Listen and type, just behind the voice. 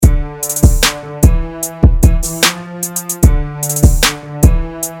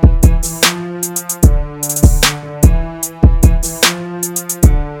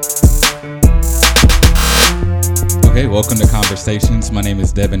Conversations. My name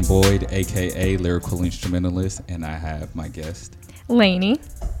is Devin Boyd, aka Lyrical Instrumentalist, and I have my guest, Lainey.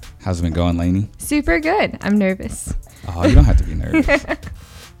 How's it been going, Lainey? Super good. I'm nervous. Oh, you don't have to be nervous.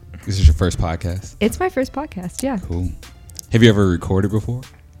 This is your first podcast? It's my first podcast, yeah. Cool. Have you ever recorded before?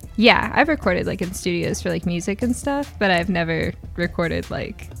 Yeah, I've recorded like in studios for like music and stuff, but I've never recorded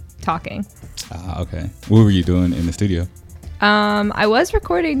like talking. Okay. What were you doing in the studio? I was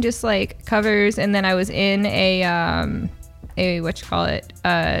recording just like covers, and then I was in a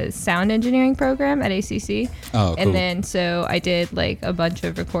sound engineering program at ACC. Oh, cool. And then so I did like a bunch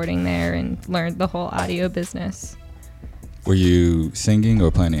of recording there and learned the whole audio business. Were you singing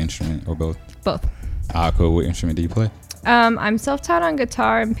or playing an instrument or both? Both. Cool. What instrument do you play? I'm self-taught on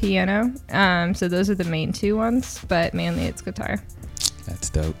guitar and piano. So those are the main two ones, but mainly it's guitar. That's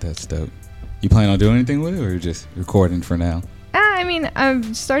dope. You plan on doing anything with it, or just recording for now? I mean,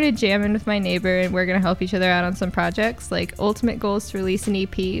 I've started jamming with my neighbor, and we're going to help each other out on some projects. Like, ultimate goal is to release an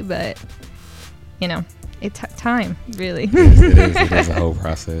EP, but, you know, it's time, really. It is a whole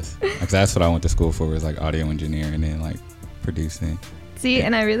process. Like, that's what I went to school for, was, like, audio engineering and, like, producing. See,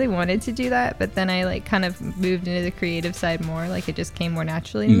 and I really wanted to do that, but then I, like, kind of moved into the creative side more. Like, it just came more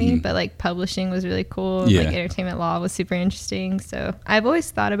naturally to me. But, like, publishing was really cool. Yeah. Like, entertainment law was super interesting. So I've always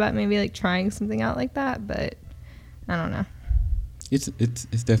thought about maybe, like, trying something out like that, but I don't know. It's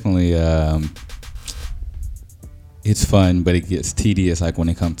definitely it's fun, but it gets tedious, like when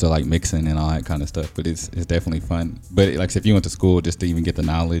it comes to like mixing and all that kind of stuff. But it's definitely fun. But like if you went to school just to even get the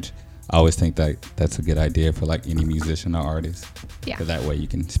knowledge, I always think that that's a good idea for like any musician or artist. Yeah. Because that way you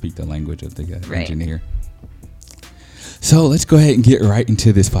can speak the language of the Right. engineer. So let's go ahead and get right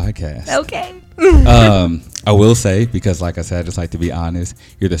into this podcast. Okay. I will say, because like I said, I just like to be honest,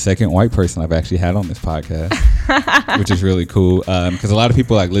 you're the second white person I've actually had on this podcast, which is really cool. Because a lot of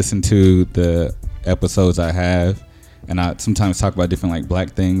people like listen to the episodes I have, and I sometimes talk about different like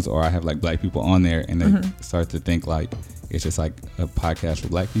black things, or I have like black people on there, and they start to think like it's just like a podcast for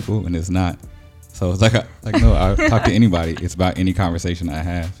black people, and it's not. So it's like no, I'll talk to anybody. It's about any conversation I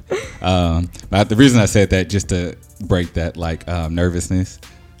have. But the reason I said that, just to break that like nervousness.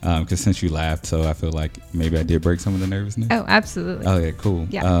 Because since you laughed, so I feel like maybe I did break some of the nervousness. Oh, absolutely. Oh, yeah, cool.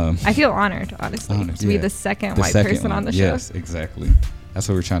 Yeah. I feel honored, honestly, to be the second white person on the show. Yes, exactly. That's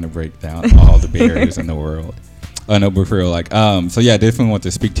what we're trying to break down, all the barriers in the world. No, but for real, like, so yeah, I definitely want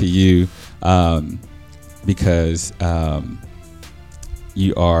to speak to you, because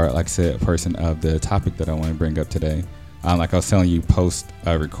you are, like I said, a person of the topic that I want to bring up today. Like I was telling you, post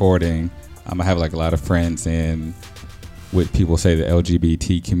recording, I have like a lot of friends in what people say the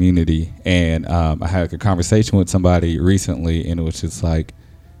LGBT community, and I had like a conversation with somebody recently, and it was just like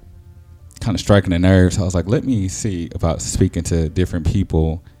kind of striking a nerve. So I was like, let me see about speaking to different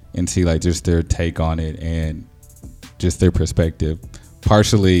people and see like just their take on it and just their perspective.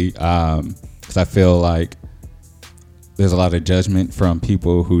 Partially because I feel like there's a lot of judgment from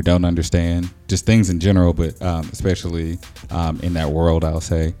people who don't understand just things in general, but especially in that world, I'll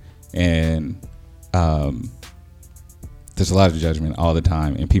say. And there's a lot of judgment all the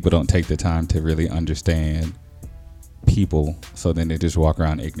time, and people don't take the time to really understand people. So then they just walk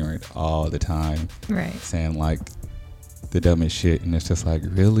around ignorant all the time, right? Saying like the dumbest shit, and it's just like,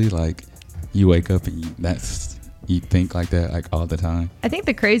 really, like you wake up and you think like that like all the time. I think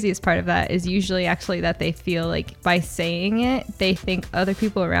the craziest part of that is usually actually that they feel like by saying it, they think other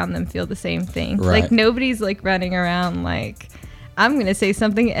people around them feel the same thing. Right. Like nobody's like running around like, I'm going to say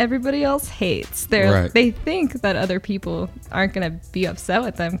something everybody else hates. They think that other people aren't going to be upset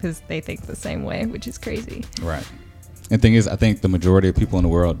with them because they think the same way, which is crazy. Right. And the thing is, I think the majority of people in the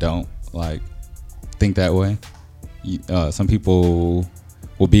world don't like think that way. Some people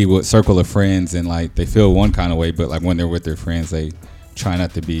will be with circle of friends and like they feel one kind of way, but like when they're with their friends, they try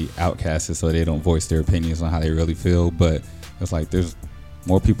not to be outcasted so they don't voice their opinions on how they really feel. But it's like there's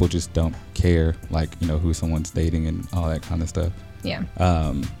more people just don't care, like, you know, who someone's dating and all that kind of stuff. Yeah.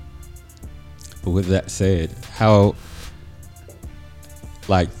 But with that said, how,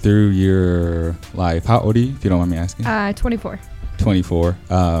 like, through your life, how old are you, if you don't mind me asking? 24. 24.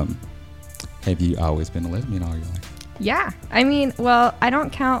 Have you always been a lesbian all your life? Yeah. I mean, well, I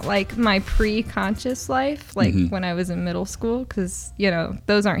don't count like my pre-conscious life, like when I was in middle school, because, you know,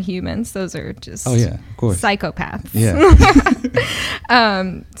 those aren't humans. Those are just of course. Psychopaths. Yeah.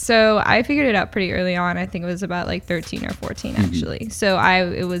 So I figured it out pretty early on. I think it was about like 13 or 14, actually. So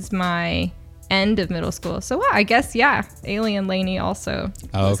it was my end of middle school. So I guess, yeah, Alien Lainey also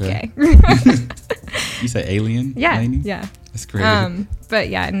was gay. You say Alien Lainey? Yeah. That's great. But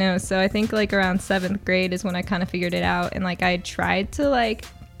yeah, no. So I think like around 7th grade is when I kind of figured it out, and like I tried to like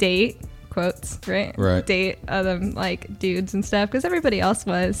date quotes, right? Right. Date other like dudes and stuff because everybody else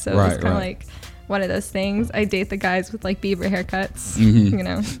was. So it was kind of like one of those things. I date the guys with like Bieber haircuts, you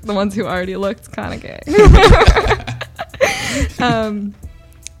know, the ones who already looked kind of gay.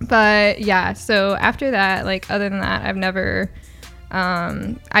 But yeah, so after that, like other than that, I've never,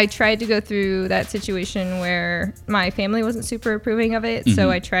 I tried to go through that situation where my family wasn't super approving of it. So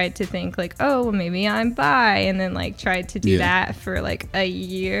I tried to think like, oh, well, maybe I'm bi, and then like tried to do that for like a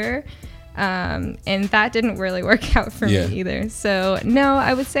year. And that didn't really work out for me either. So no,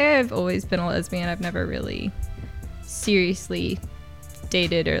 I would say I've always been a lesbian. I've never really seriously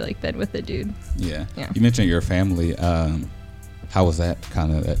dated or like been with a dude. Yeah. You mentioned your family. How was that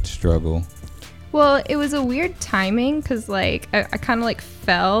kind of that struggle? Well, it was a weird timing because like I kind of like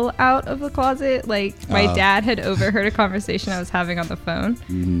fell out of the closet. Like my dad had overheard a conversation I was having on the phone,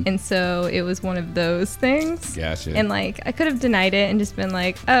 and so it was one of those things. Gotcha. And like I could have denied it and just been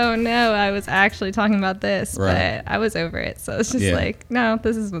like, "Oh no, I was actually talking about this," but I was over it. So it's just like, no,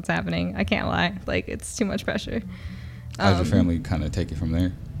 this is what's happening. I can't lie. Like it's too much pressure. How did your family kind of take it from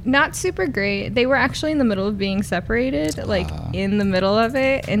there? Not super great. They were actually in the middle of being separated, like in the middle of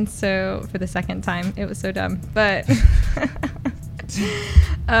it. And so for the second time, it was so dumb. But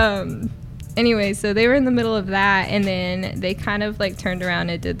anyway, so they were in the middle of that. And then they kind of like turned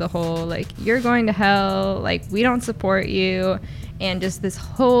around and did the whole like, you're going to hell. Like, we don't support you. And just this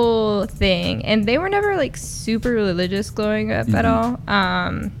whole thing. And they were never like super religious growing up at all.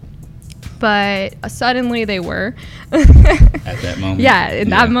 But suddenly they were. At that moment? Yeah,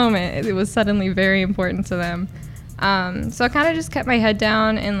 in that moment, it was suddenly very important to them. So I kind of just kept my head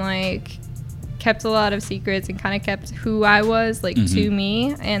down and, like, kept a lot of secrets and kind of kept who I was, like, to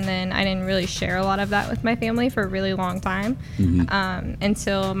me. And then I didn't really share a lot of that with my family for a really long time.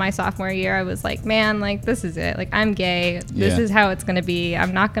 Until my sophomore year, I was like, man, like, this is it. Like, I'm gay. This is how it's going to be.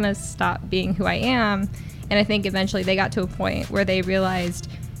 I'm not going to stop being who I am. And I think eventually they got to a point where they realized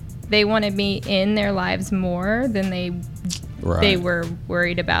they wanted me in their lives more than they were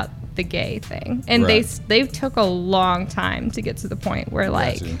worried about the gay thing. And they took a long time to get to the point where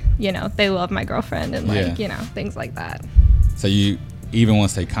like, you know, they love my girlfriend and like, you know, things like that. So you, even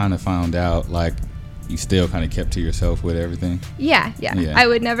once they kind of found out, like you still kind of kept to yourself with everything? Yeah. I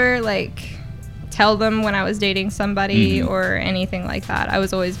would never like tell them when I was dating somebody or anything like that. I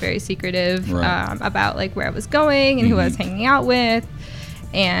was always very secretive about like where I was going and who I was hanging out with.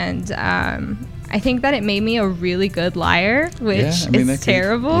 And I think that it made me a really good liar, which is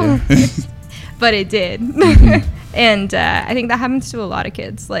terrible, but it did. And I think that happens to a lot of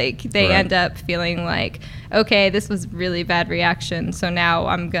kids. Like they end up feeling like, okay, this was really bad reaction. So now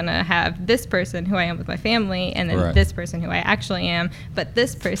I'm going to have this person who I am with my family and then this person who I actually am, but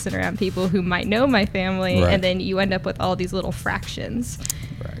this person around people who might know my family. And then you end up with all these little fractions.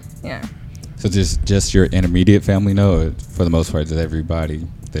 Yeah. So just your intermediate family know, or for the most part, does everybody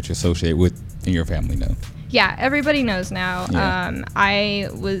that you associate with in your family know? Yeah, everybody knows now. I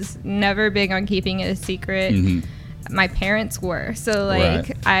was never big on keeping it a secret. My parents were. So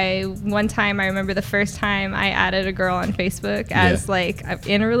like one time I remember the first time I added a girl on Facebook as like I'm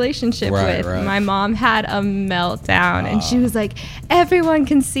in a relationship with. My mom had a meltdown and she was like, everyone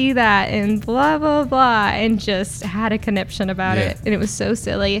can see that and blah, blah, blah, and just had a conniption about it. And it was so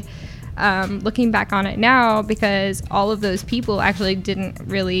silly. Looking back on it now, because all of those people actually didn't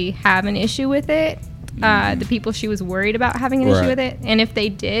really have an issue with it. The people she was worried about having an issue with it. And if they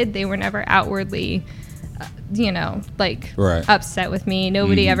did, they were never outwardly, you know, like upset with me.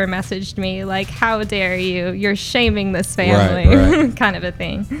 Nobody ever messaged me like, how dare you? You're shaming this family, kind of a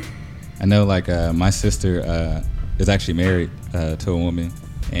thing. I know like my sister is actually married to a woman.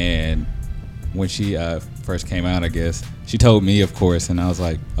 And when she first came out, I guess, she told me, of course, and I was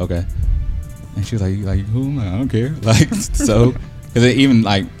like, okay. And she was like, who am I? I don't care. Like, so, because even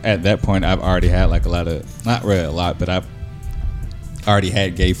like at that point, I've already had like a lot of, not really a lot, but I've already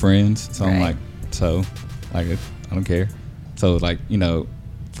had gay friends. So I'm like, so, like, I don't care. So like, you know,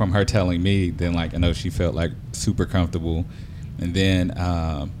 from her telling me, then like, I know she felt like super comfortable. And then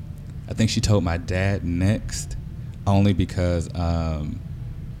I think she told my dad next, only because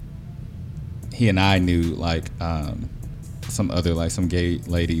he and I knew like some other like some gay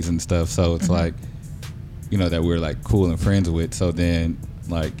ladies and stuff, so it's like, you know, that we're like cool and friends with. So then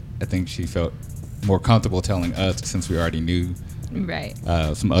like I think she felt more comfortable telling us since we already knew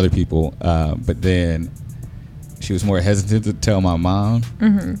some other people, but then she was more hesitant to tell my mom.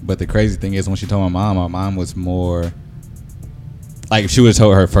 But the crazy thing is when she told my mom was more like, if she would have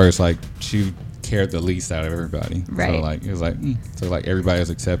told her first, like she cared the least out of everybody. So like it was like so like everybody was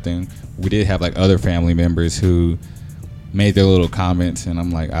accepting. We did have like other family members who made their little comments, and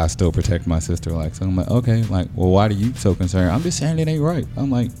I'm like, I still protect my sister. Like, so I'm like, okay, like, well, why are you so concerned? I'm just saying it ain't right.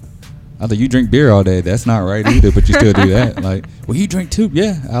 I'm like, I thought you drink beer all day. That's not right either, but you still do that. Like, well, you drink too.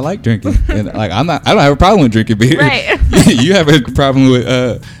 Yeah, I like drinking. And like, I don't have a problem with drinking beer. Right. You have a problem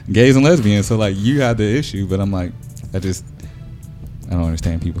with gays and lesbians. So like, you have the issue, but I'm like, I don't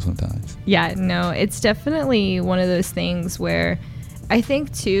understand people sometimes. Yeah, no, it's definitely one of those things where I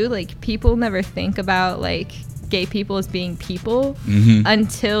think too, like, people never think about like gay people as being people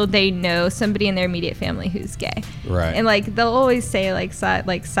until they know somebody in their immediate family who's gay. Right. And like they'll always say like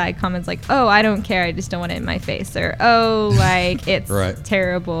side comments like, oh, I don't care, I just don't want it in my face, or oh, like it's right.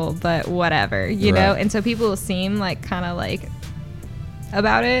 terrible, but whatever, you know. And so people seem like kind of like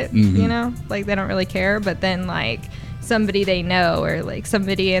about it, you know, like they don't really care, but then like somebody they know, or like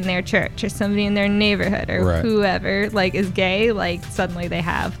somebody in their church, or somebody in their neighborhood, or whoever like is gay, like suddenly they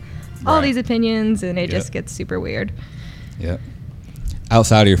have all these opinions, and it just gets super weird. Yep.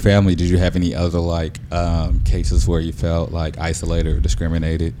 Outside of your family, did you have any other like cases where you felt like isolated or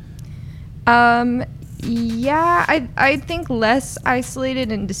discriminated? Yeah, I think less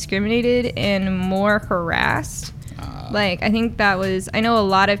isolated and discriminated and more harassed. Like, I think that was, I know a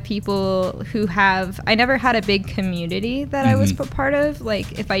lot of people who have, I never had a big community that I was part of.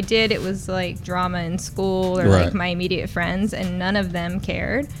 Like, if I did, it was like drama in school or like my immediate friends, and none of them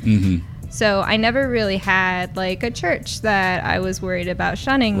cared. So I never really had like a church that I was worried about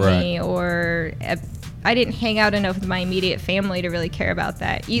shunning me, or I didn't hang out enough with my immediate family to really care about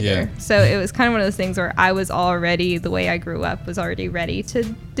that either. So it was kind of one of those things where I was already, the way I grew up, was already ready to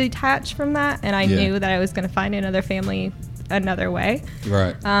detach from that. And I knew that I was going to find another family another way.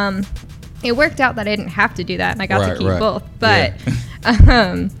 Right. It worked out that I didn't have to do that, and I got to keep both. But,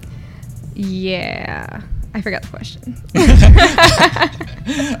 yeah. I forgot the question.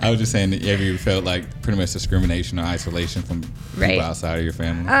 I was just saying, have you felt like pretty much discrimination or isolation from people outside of your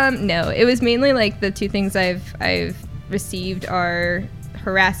family? No, it was mainly like the two things I've received are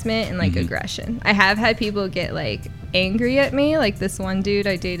harassment and like aggression. I have had people get like angry at me. Like this one dude,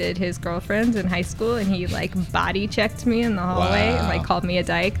 I dated his girlfriend in high school, and he like body checked me in the hallway and like called me a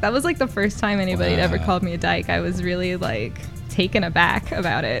dyke. That was like the first time anybody had ever called me a dyke. I was really like taken aback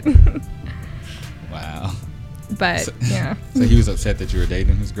about it. Wow. But so he was upset that you were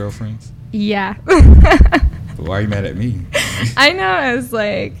dating his girlfriends? Yeah. But why are you mad at me? I know. I was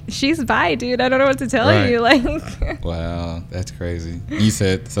like, she's bi, dude. I don't know what to tell you. Like, wow, that's crazy. You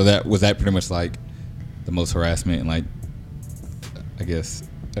said, so that was that pretty much like the most harassment and like, I guess,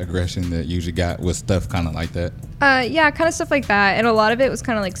 aggression that you usually got was stuff kind of like that? Yeah, kind of stuff like that. And a lot of it was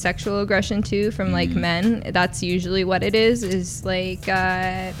kind of like sexual aggression too from like men. That's usually what it is like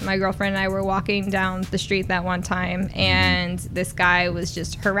my girlfriend and I were walking down the street that one time, and this guy was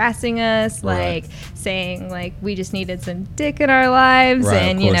just harassing us, like saying like we just needed some dick in our lives,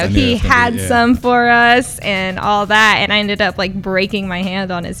 and you know, he had some for us and all that, and I ended up like breaking my hand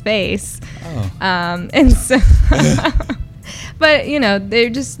on his face. And so but you know,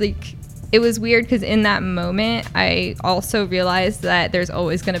 they're just like, it was weird because in that moment, I also realized that there's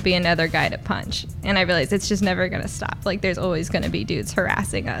always going to be another guy to punch. And I realized it's just never going to stop. Like, there's always going to be dudes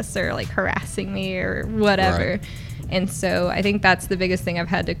harassing us or, like, harassing me or whatever. And so I think that's the biggest thing I've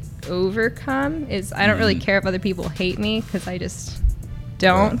had to overcome is I don't really care if other people hate me, because I just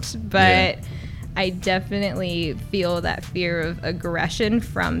don't. But I definitely feel that fear of aggression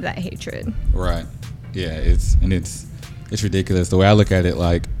from that hatred. Right. Yeah, it's ridiculous. The way I look at it,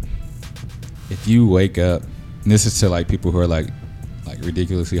 like, if you wake up, and this is to like people who are like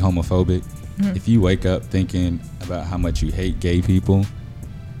ridiculously homophobic, if you wake up thinking about how much you hate gay people,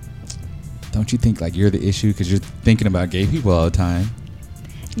 don't you think like you're the issue because you're thinking about gay people all the time?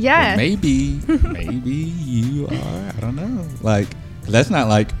 Yeah. Well, maybe you are. I don't know. Like, that's not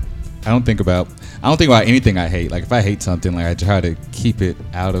like, I don't think about anything I hate. Like, if I hate something, like I try to keep it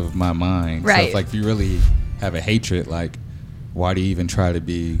out of my mind. Right. So it's like, if you really have a hatred, like, why do you even try to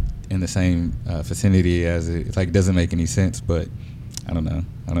be in the same vicinity as it? It's like, it doesn't make any sense. But I don't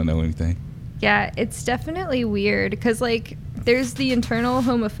know anything. Yeah, it's definitely weird because like there's the internal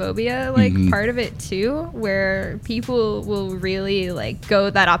homophobia like part of it too, where people will really like go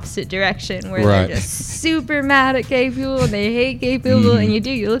that opposite direction where they're just super mad at gay people and they hate gay people, and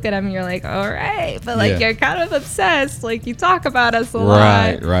you look at them and you're like, all right, but like you're kind of obsessed, like you talk about us a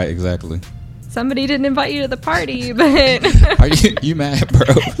lot. Right, exactly. Somebody didn't invite you to the party, but are you mad,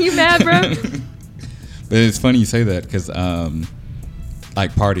 bro? You mad, bro? But it's funny you say that because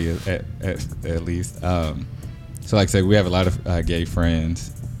like party at least. So like I said, we have a lot of gay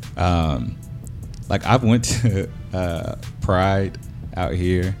friends. Like I've went to Pride out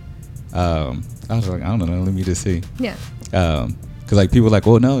here. I was like, I don't know, let me just see. Yeah. Because like people like,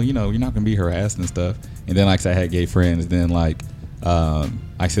 well, no, you know, you're not gonna be harassed and stuff. And then like I had gay friends. Then like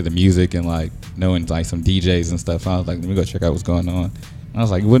I said the music and like knowing like some DJs and stuff. So I was like, let me go check out what's going on. And I was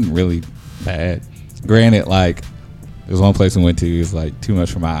like, it wasn't really bad. Granted, like there's one place we went to, it was like too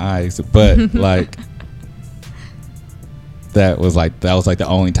much for my eyes, but like that was like the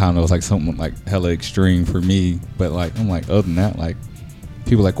only time that was like something like hella extreme for me. But like I'm like, other than that, like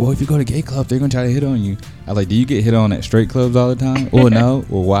people like, well, if you go to gay clubs, they're gonna try to hit on you. I was like, do you get hit on at straight clubs all the time? Or no?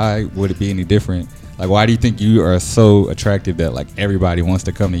 Or why would it be any different? Like, why do you think you are so attractive that like everybody wants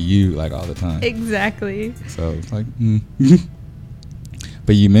to come to you like all the time? Exactly. So it's like,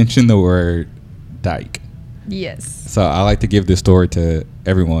 But you mentioned the word dyke. Yes. So I like to give this story to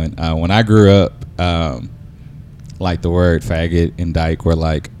everyone. When I grew up, like the word faggot and dyke were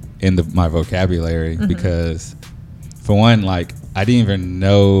like in my vocabulary because, for one, like I didn't even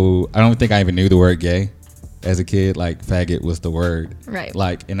know. I don't think I even knew the word gay as a kid. Like faggot was the word, right?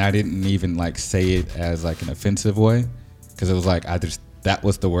 Like, and I didn't even like say it as like an offensive way because it was like that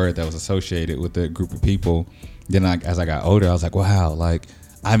was the word that was associated with the group of people. Then like as I got older, I was like, wow, like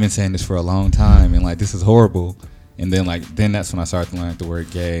I've been saying this for a long time and like this is horrible. And then that's when I started to learn the word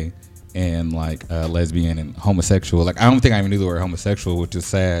gay and like lesbian and homosexual. Like I don't think I even knew the word homosexual, which is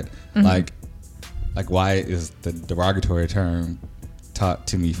sad. Like why is the derogatory term taught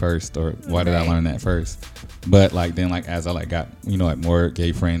to me first, or why did I learn that first? But like then like as I like got, you know, like more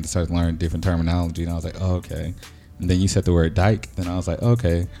gay friends, started to learn different terminology, and I was like, oh, okay. And then you said the word dyke, then I was like,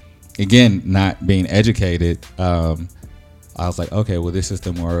 okay. Again, not being educated, I was like, okay, well this is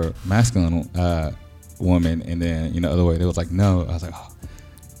the more masculine woman. And then, you know, other way it was like, no. I was like, oh,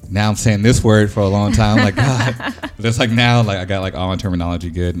 now I'm saying this word for a long time. Like, God. But it's like now, like I got like all my terminology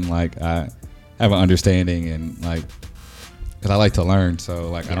good, and like I have an understanding, and like because I like to learn, so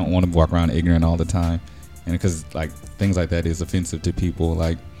like I don't want to walk around ignorant all the time, and because like things like that is offensive to people,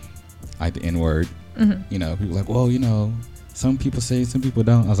 like the N-word. You know, people like, well, you know, some people say it, some people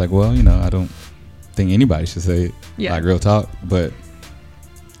don't. I was like, well, you know, I don't think anybody should say it, like real talk. But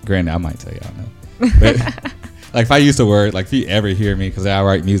granted, I might tell y'all no. But like if I use the word, like if you ever hear me, because I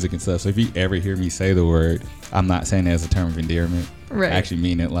write music and stuff, so if you ever hear me say the word, I'm not saying it as a term of endearment. Right. I actually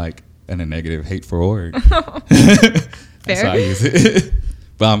mean it like in a negative, hateful word. Fair. So I use it.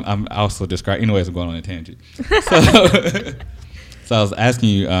 But I'm also describing. Anyways, I'm going on a tangent. So I was asking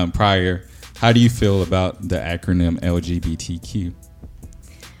you prior, how do you feel about the acronym LGBTQ?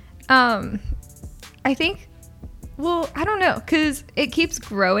 I think, well, I don't know, because it keeps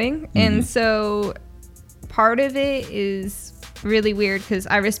growing, and so part of it is really weird because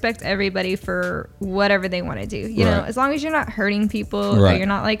I respect everybody for whatever they want to do. You know, as long as you're not hurting people, or you're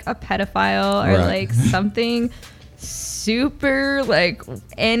not like a pedophile or like something super like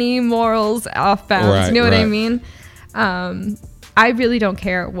any morals off bounds. You know what I mean? I really don't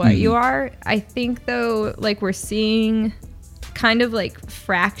care what you are. I think though, like we're seeing kind of like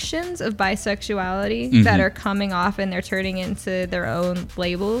fractions of bisexuality that are coming off, and they're turning into their own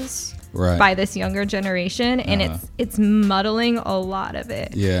labels by this younger generation, and it's muddling a lot of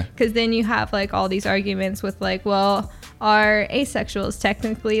it. Yeah. Because then you have like all these arguments with like, well, are asexuals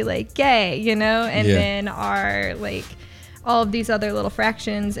technically like gay, you know? And then are like all of these other little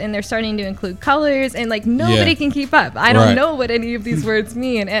fractions, and they're starting to include colors, and like nobody can keep up. I don't know what any of these words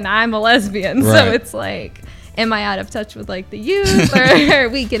mean, and I'm a lesbian, so it's like, am I out of touch with like the youth, or are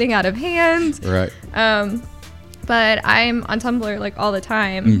we getting out of hand? But I'm on Tumblr like all the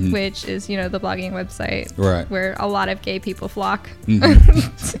time, which is, you know, the blogging website where a lot of gay people flock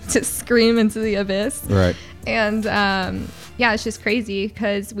to scream into the abyss. And yeah, it's just crazy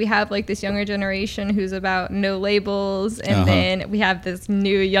because we have like this younger generation who's about no labels, and then we have this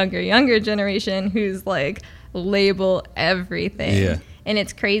new younger generation who's like label everything. And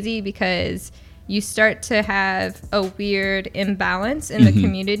it's crazy because you start to have a weird imbalance in the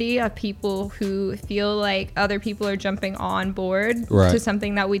community of people who feel like other people are jumping on board to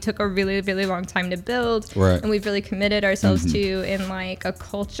something that we took a really, really long time to build, and we've really committed ourselves to in like a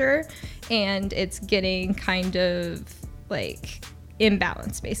culture, and it's getting kind of like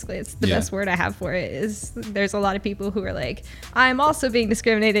imbalanced. Basically, it's the best word I have for it. Is there's a lot of people who are like, I'm also being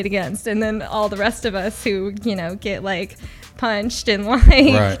discriminated against, and then all the rest of us who, you know, get like punched and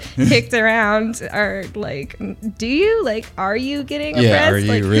like kicked around are like, do you like, are you getting oppressed?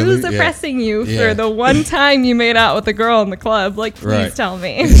 Like really? Who's oppressing you for the one time you made out with a girl in the club? Like, please tell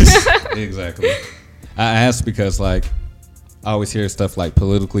me. Exactly. I asked because like I always hear stuff like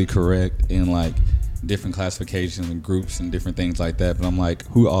politically correct and like different classifications and groups and different things like that, but I'm like,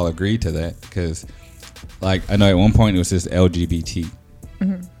 who all agreed to that? Because like I know at one point it was just LGBT,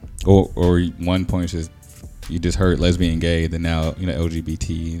 or one point it was just, you just heard lesbian, gay, then now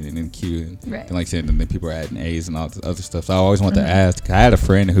LGBT and then Q, and like I said, and then people are adding A's and all this other stuff. So I always want to ask. I had a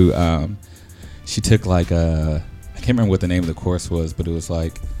friend who she took like I can't remember what the name of the course was, but it was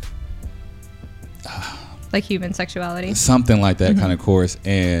like human sexuality, something like that kind of course.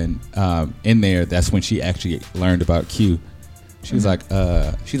 And in there, that's when she actually learned about Q. She was like,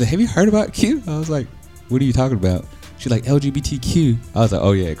 have you heard about Q? I was like, what are you talking about? She's like, LGBTQ. I was like,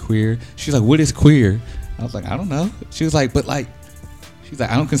 oh yeah, queer. She's like, what is queer? I was like, I don't know. She was like, she's like,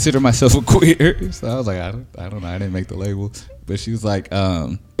 I don't consider myself a queer. So I was like, I don't know. I didn't make the label. But she was like,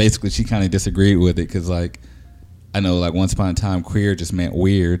 basically she kind of disagreed with it because like, I know like once upon a time queer just meant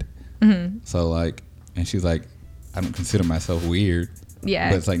weird. So like, and she's like, I don't consider myself weird. Yeah.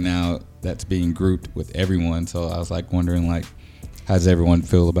 But it's like now that's being grouped with everyone. So I was like wondering like, how does everyone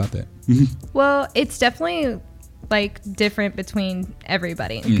feel about that? Well, it's definitely like different between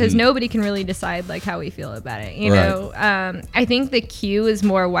everybody because nobody can really decide like how we feel about it. You know, I think the Q is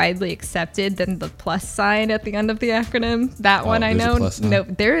more widely accepted than the plus sign at the end of the acronym. That one I know. No,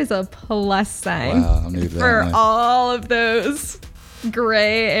 there is a plus sign for all of those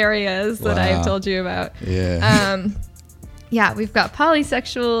gray areas that I've told you about. Yeah. Yeah, we've got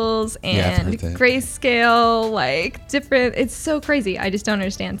polysexuals and grayscale, like different. It's so crazy. I just don't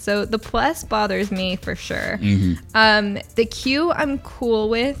understand. So the plus bothers me for sure. The Q I'm cool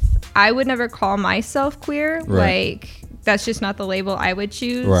with. I would never call myself queer. Like that's just not the label I would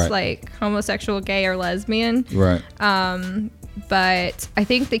choose. Like homosexual, gay, or lesbian. But I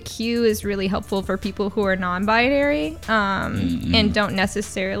think the Q is really helpful for people who are non-binary and don't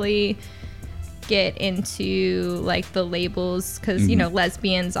necessarily get into like the labels because you know,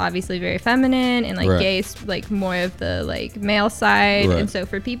 lesbians obviously very feminine and like gays like more of the like male side, and so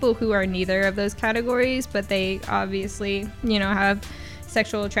for people who are neither of those categories but they obviously, you know, have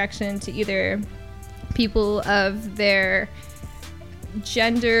sexual attraction to either people of their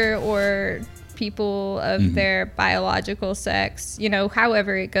gender or people of their biological sex, you know,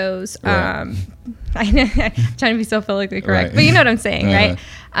 however it goes. I'm trying to be so politically correct, but you know what I'm saying,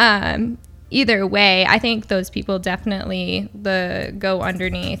 right? Either way, I think those people definitely go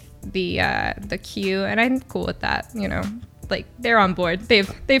underneath the Q, and I'm cool with that. You know, like they're on board.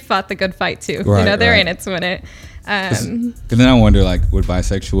 They've fought the good fight too. You know, they're in it to win it. Because then I wonder, like, would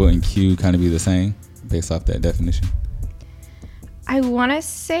bisexual and Q kind of be the same based off that definition? I want to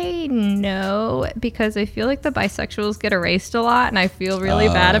say no because I feel like the bisexuals get erased a lot, and I feel really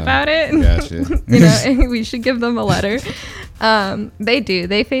bad about it. Gotcha. You know, we should give them a letter. They do.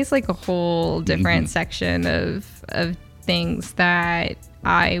 They face like a whole different section of things that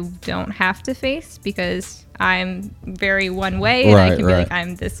I don't have to face because I'm very one way and I can be like,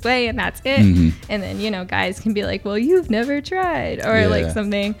 I'm this way and that's it. And then, you know, guys can be like, well, you've never tried or like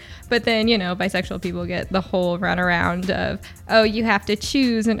something. But then, you know, bisexual people get the whole runaround of, oh, you have to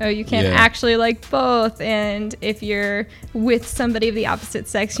choose and, oh, you can't actually like both. And if you're with somebody of the opposite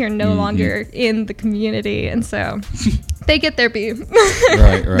sex, you're no longer in the community. And so they get their beef.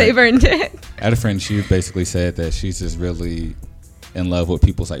 They've earned it. I had a friend, she basically said that she's just really in love with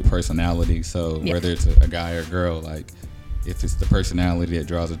people's like personality. So whether it's a guy or a girl, like if it's the personality that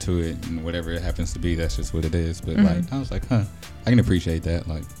draws her to it and whatever it happens to be, that's just what it is. But like I was like, I can appreciate that.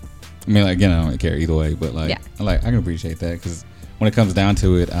 Like, I mean, like, again, I don't really care either way, but like, I can appreciate that because when it comes down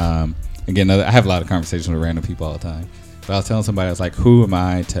to it, again, I have a lot of conversations with random people all the time. But I was telling somebody, I was like, who am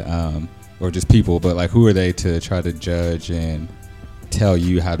I to, or just people, but like, who are they to try to judge and tell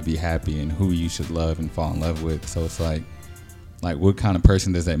you how to be happy and who you should love and fall in love with? So it's like what kind of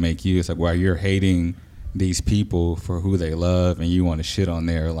person does that make you? It's like, while you're hating these people for who they love and you want to shit on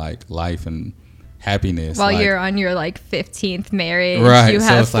their like life and happiness while like, you're on your like 15th marriage, you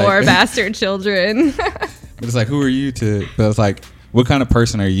have so 4 bastard children. But it's like, who are you to? But it's like, what kind of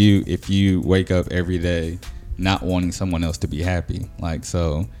person are you if you wake up every day not wanting someone else to be happy? Like,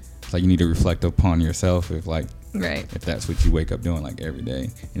 so it's like you need to reflect upon yourself if like if that's what you wake up doing like every day.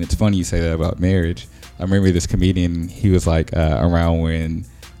 And it's funny you say that about marriage. I remember this comedian, he was like around when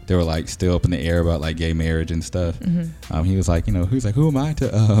they were like still up in the air about like gay marriage and stuff. He was like, you know, who am I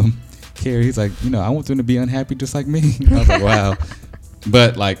to care? He's like, you know, I want them to be unhappy just like me. I was like, wow.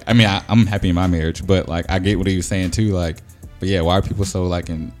 But like, I mean, I'm happy in my marriage, but like I get what he was saying too. Like, but yeah, why are people so like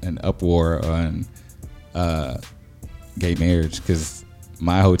in an uproar on gay marriage? Because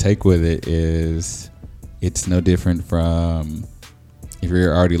my whole take with it is it's no different from if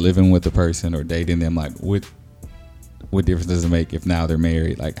you're already living with a person or dating them. Like, what difference does it make if now they're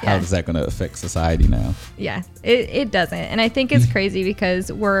married? Like, how is that going to affect society now? Yeah, it doesn't. And I think it's crazy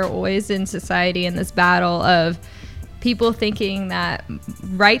because we're always in society in this battle of people thinking that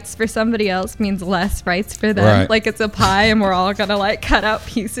rights for somebody else means less rights for them. Like it's a pie and we're all gonna like cut out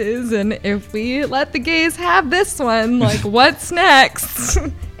pieces, and if we let the gays have this one, like what's next?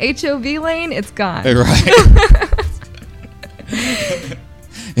 HOV lane, it's gone. Right.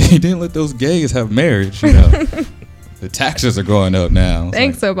 You didn't let those gays have marriage, you know. The taxes are going up now.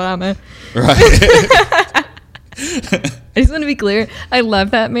 Thanks, Obama. Right. I just want to be clear. I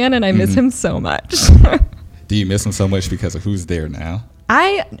love that man and I miss him so much. Do you miss him so much because of who's there now?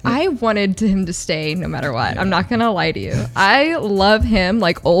 I wanted him to stay no matter what. I'm not going to lie to you. I love him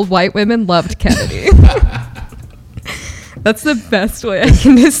like old white women loved Kennedy. That's the best way I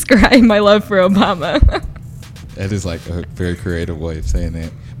can describe my love for Obama. That is like a very creative way of saying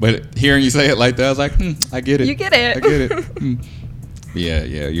that. But hearing you say it like that, I was like, I get it. You get it. I get it. Yeah,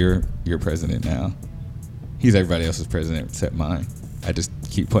 you're president now. He's everybody else's president except mine. I just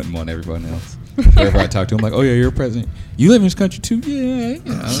keep putting him on everyone else. Whenever I talk to him, like, oh yeah, you're a president. You live in this country too? Yeah,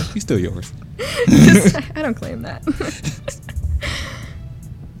 he's still yours. I don't claim that.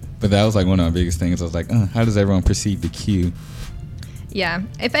 But that was like one of my biggest things. I was like, how does everyone perceive the Q? Yeah.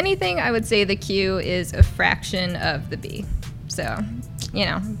 If anything, I would say the Q is a fraction of the B. So, you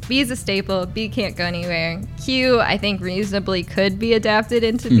know, B is a staple. B can't go anywhere. Q, I think, reasonably could be adapted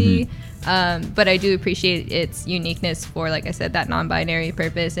into B. But I do appreciate its uniqueness for, like I said, that non-binary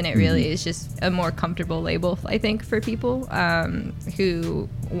purpose. And it really is just a more comfortable label, I think, for people who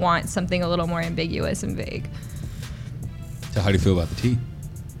want something a little more ambiguous and vague. So how do you feel about the T?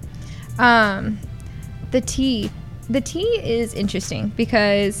 The T is interesting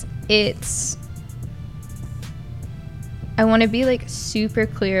because I want to be like super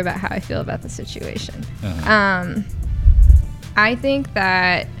clear about how I feel about the situation. I think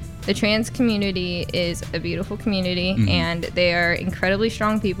that the trans community is a beautiful community and they are incredibly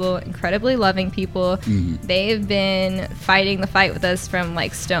strong people, incredibly loving people. They've been fighting the fight with us from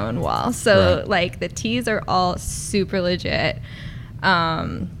like Stonewall. So like the T's are all super legit.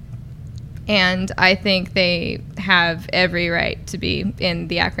 And I think they have every right to be in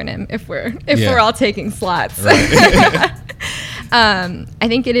the acronym if we're all taking slots. Right. I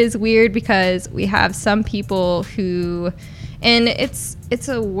think it is weird because we have some people who, and it's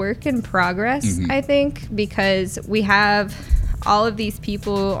a work in progress, I think, because we have all of these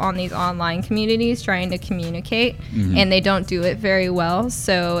people on these online communities trying to communicate and they don't do it very well.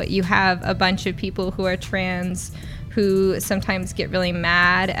 So you have a bunch of people who are trans who sometimes get really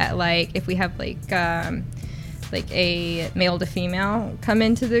mad at like if we have like a male to female come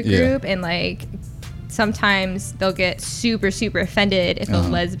into the group and like sometimes they'll get super offended if a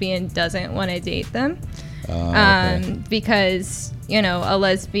lesbian doesn't want to date them because you know a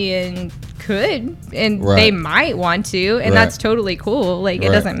lesbian could and they might want to and that's totally cool, like it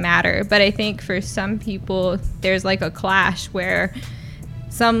doesn't matter. But I think for some people there's like a clash where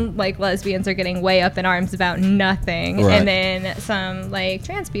some like lesbians are getting way up in arms about nothing, and then some like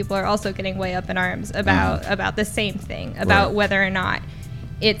trans people are also getting way up in arms about the same thing, about whether or not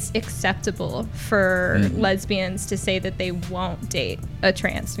it's acceptable for lesbians to say that they won't date a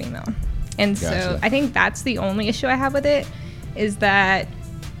trans female. And so I think that's the only issue I have with it, is that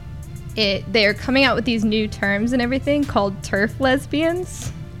they're coming out with these new terms and everything called TERF lesbians,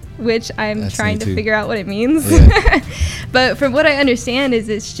 which I'm trying to figure out what it means. But from what I understand is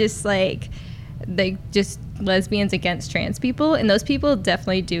it's just like just lesbians against trans people, and those people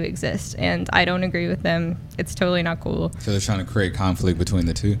definitely do exist and I don't agree with them. It's totally not cool. So they're trying to create conflict between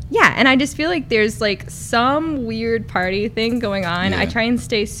the two? Yeah, and I just feel like there's like some weird party thing going on. I try and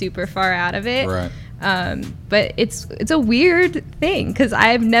stay super far out of it. But it's a weird thing because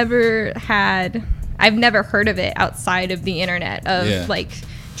I've never heard of it outside of the internet of like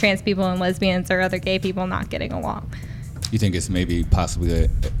trans people and lesbians or other gay people not getting along. You think it's maybe possibly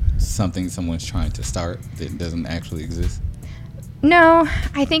something someone's trying to start that doesn't actually exist? No,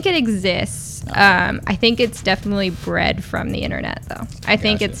 I think it exists. I think it's definitely bred from the internet, though. I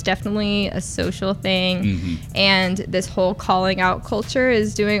think it's definitely a social thing, and this whole calling out culture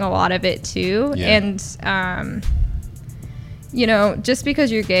is doing a lot of it too. And you know, just because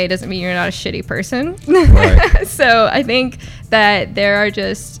you're gay doesn't mean you're not a shitty person. So I think that there are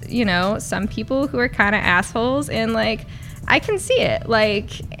just, you know, some people who are kind of assholes, and like I can see it, like,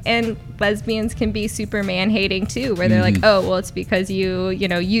 and lesbians can be super man-hating too, where they're like, oh, well, it's because you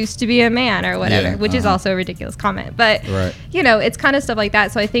know, used to be a man or whatever, which is also a ridiculous comment. But, you know, it's kind of stuff like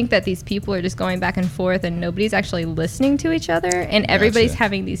that. So I think that these people are just going back and forth and nobody's actually listening to each other, and everybody's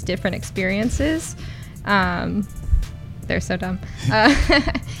having these different experiences. They're so dumb.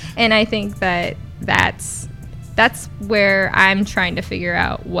 And I think that that's that's where I'm trying to figure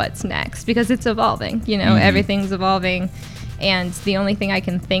out what's next, because it's evolving, you know, everything's evolving. And the only thing I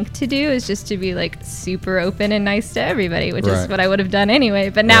can think to do is just to be like super open and nice to everybody, which is what I would have done anyway.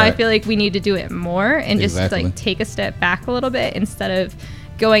 But now I feel like we need to do it more and just like take a step back a little bit instead of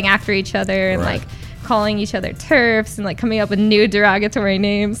going after each other and like calling each other TERFs and like coming up with new derogatory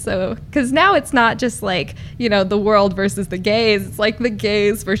names. So, because now it's not just like, you know, the world versus the gays. It's like the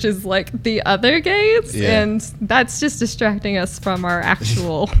gays versus like the other gays. Yeah. And that's just distracting us from our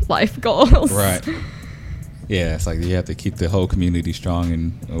actual life goals. Right. Yeah, it's like you have to keep the whole community strong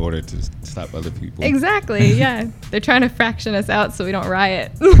in order to stop other people. Exactly, yeah. They're trying to fraction us out so we don't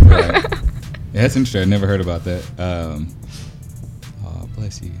riot. Right. Yeah, that's interesting. I never heard about that. Oh,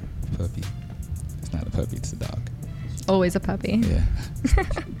 bless you, puppy. It's not a puppy, it's a dog. Always a puppy. Yeah.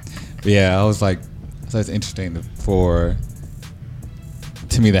 But yeah, I was like, so it's interesting to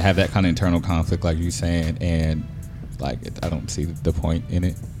me to have that kind of internal conflict like you're saying, and like I don't see the point in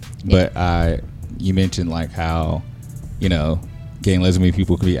it. But you mentioned like how, you know, gay and lesbian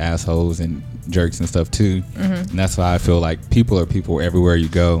people could be assholes and jerks and stuff too. And that's why I feel like people are people everywhere you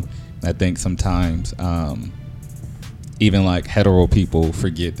go. And I think sometimes even like hetero people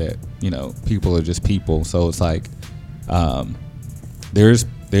forget that, you know, people are just people. So it's like there's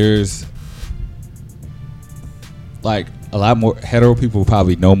like a lot more hetero people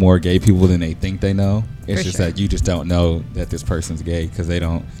probably know more gay people than they think they know. It's just that you just don't know that this person's gay because they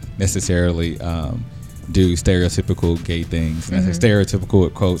don't necessarily do stereotypical gay things. And that's stereotypical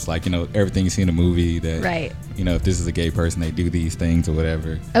with quotes like, you know, everything you see in a movie that, you know, if this is a gay person, they do these things or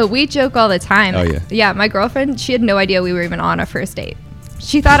whatever. Oh, we joke all the time. Oh, yeah. Yeah, my girlfriend, she had no idea we were even on a first date.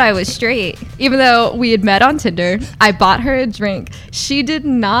 She thought I was straight, even though we had met on Tinder. I bought her a drink. She did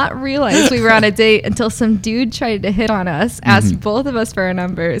not realize we were on a date until some dude tried to hit on us, asked both of us for our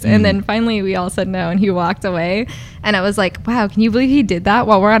numbers, and then finally we all said no, and he walked away. And I was like, wow, can you believe he did that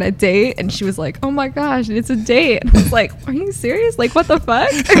while we're on a date? And she was like, oh my gosh, it's a date. And I was like, are you serious? Like, what the fuck?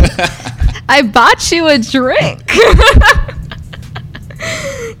 I bought you a drink.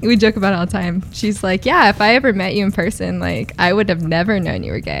 We joke about it all the time. She's like, yeah, if I ever met you in person, like, I would have never known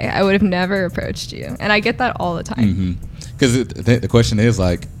you were gay. I would have never approached you. And I get that all the time. Because the question is,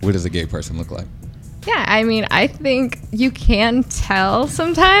 like, what does a gay person look like? Yeah, I mean, I think you can tell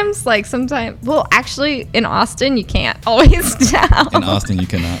sometimes. Like, sometimes, well, actually, in Austin, you can't always tell. In Austin, you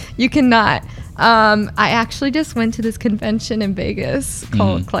cannot. You cannot. I actually just went to this convention in Vegas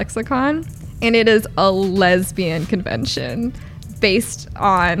called Klexicon, and it is a lesbian convention. Based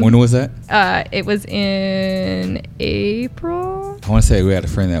on... When was that? It was in April. I want to say we had a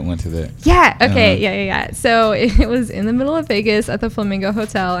friend that went to that. Yeah, okay, yeah. So it was in the middle of Vegas at the Flamingo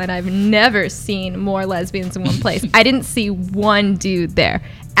Hotel, and I've never seen more lesbians in one place. I didn't see one dude there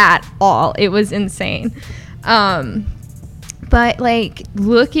at all. It was insane. But, like,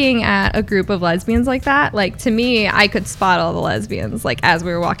 looking at a group of lesbians like that, like, to me, I could spot all the lesbians, like, as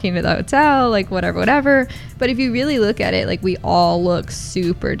we were walking to the hotel, like, whatever. But if you really look at it, like, we all look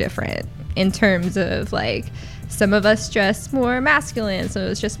super different in terms of, like, some of us dress more masculine, some of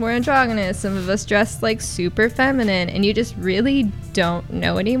us dress more androgynous, some of us dress, like, super feminine, and you just really don't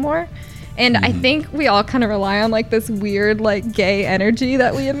know anymore. And I think we all kind of rely on, like, this weird, like, gay energy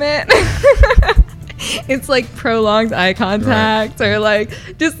that we emit. It's like prolonged eye contact or like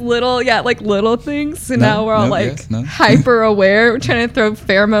just little things. So now we're all hyper aware. We're trying to throw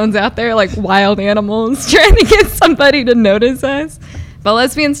pheromones out there like wild animals, trying to get somebody to notice us. But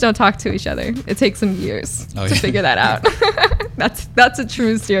lesbians don't talk to each other. It takes them years to figure that out. That's a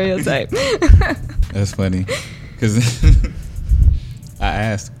true stereotype. That's funny. Because I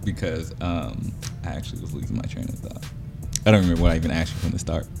asked because I actually was losing my train of thought. I don't remember what I even asked you from the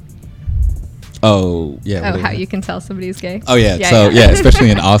start. Oh, yeah. Oh, how you can tell somebody's gay? Oh, yeah.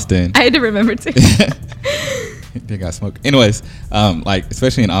 Especially in Austin. I had to remember, too. They got smoke. Anyways, like,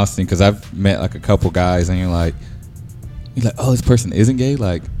 especially in Austin, because I've met, like, a couple guys, and you're like, oh, this person isn't gay?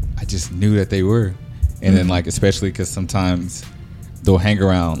 Like, I just knew that they were. And then, like, especially because sometimes they'll hang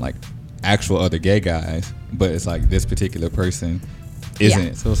around, like, actual other gay guys, but it's like this particular person isn't.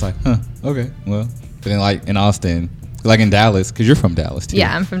 Yeah. So it's like, okay, well. But then, like, in Austin, like in Dallas, because you're from Dallas, too.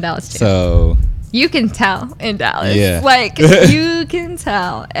 Yeah, I'm from Dallas, too. So... You can tell in Dallas. Yeah. Like, you can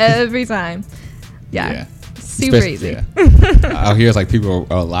tell every time. Yeah. Super easy. Yeah. Out here, it's like people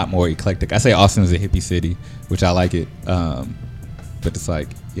are a lot more eclectic. I say Austin is a hippie city, which I like it. But it's like,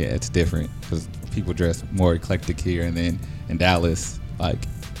 yeah, it's different because people dress more eclectic here. And then in Dallas, like,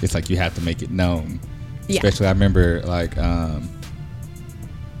 it's like you have to make it known. Yeah. Especially, I remember, like,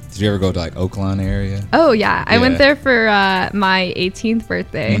 Did you ever go to like Oakland area? Oh yeah, I went there for my 18th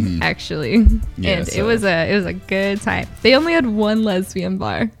birthday actually, Yeah, and it was a good time. They only had one lesbian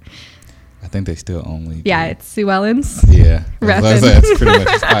bar. I think they still only it's Sue Ellen's. Yeah, that's pretty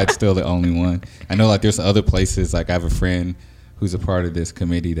much it's still the only one. I know like there's other places. Like I have a friend who's a part of this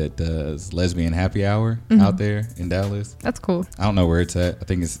committee that does lesbian happy hour out there in Dallas. That's cool. I don't know where it's at. I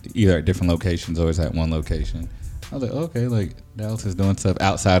think it's either at different locations or it's at one location. I was like, okay, like Dallas is doing stuff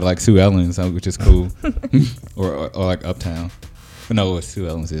outside of like Sue Ellen's, which is cool, or like uptown. But no, Sue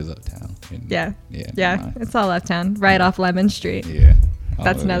Ellen's is uptown. Yeah. It's all uptown, right off Lemon Street. Yeah,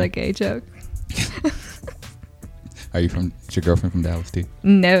 that's another gay joke. Is your girlfriend from Dallas too?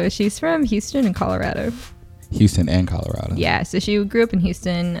 No, she's from Houston and Colorado. Houston and Colorado. Yeah, so she grew up in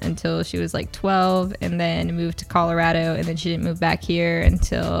Houston until she was like 12 and then moved to Colorado, and then she didn't move back here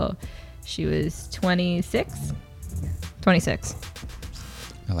until she was 26.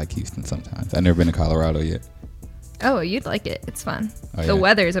 I like Houston sometimes. I've never been to Colorado yet. Oh, you'd like it. It's fun. Oh, the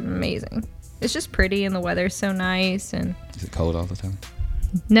weather is amazing. It's just pretty and the weather's so nice. And is it cold all the time?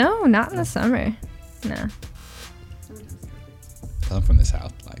 No, not in the summer. No. I'm from the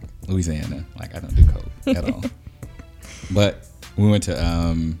South, like Louisiana. Like I don't do cold at all. But we went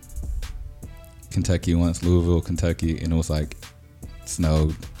to Kentucky once, Louisville, Kentucky, and it was like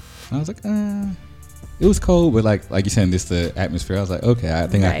snowed. And I was like, it was cold, but like you said, this the atmosphere. I was like, okay, I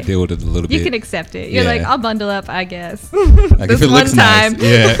think I can deal with it a little bit. You can accept it. You're like, I'll bundle up, I guess. Like this if it looks time. nice,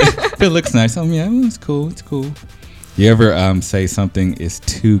 yeah. If it looks nice, it's cool. It's cool. You ever say something is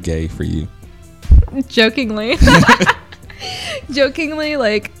too gay for you? Jokingly.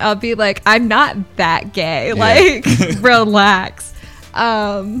 Like I'll be like, I'm not that gay. Like, relax.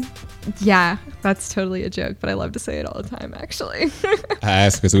 Yeah, that's totally a joke, but I love to say it all the time, actually. I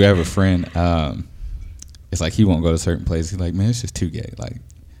ask because we have a friend. It's like he won't go to certain places. He's like, man, it's just too gay. Like,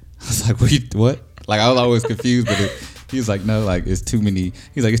 I was like, what? Like, I was always confused, but he was like, no, like, it's too many.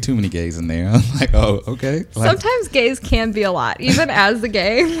 He's like, it's too many gays in there. I'm like, oh, okay. Like, sometimes gays can be a lot, even as a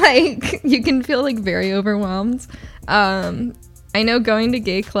gay. Like, you can feel like very overwhelmed. I know going to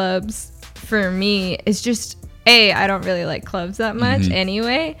gay clubs for me is just I don't really like clubs that much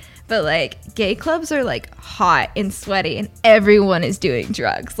anyway. But like gay clubs are like hot and sweaty and everyone is doing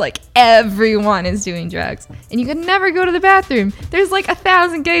drugs. Like everyone is doing drugs. And you can never go to the bathroom. There's like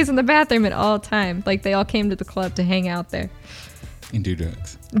 1,000 gays in the bathroom at all time. Like they all came to the club to hang out there. And do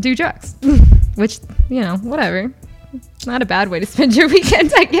drugs. Which, whatever. It's not a bad way to spend your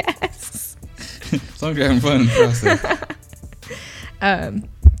weekend, I guess. As long as you're having fun in the process.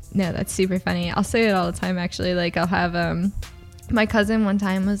 No, that's super funny. I'll say it all the time actually. Like I'll have my cousin one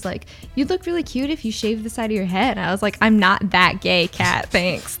time was like, you'd look really cute if you shaved the side of your head. I was like, I'm not that gay, Kat.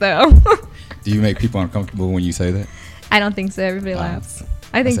 Thanks, though. Do you make people uncomfortable when you say that? I don't think so. Everybody laughs.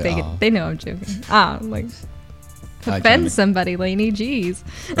 I think they know I'm joking. I'm like, offend somebody, Lainey. Jeez.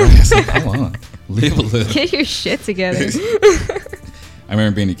 Like, come on. Live a little. Get your shit together. I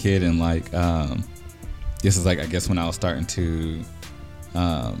remember being a kid and like, this is like, I guess when I was starting to,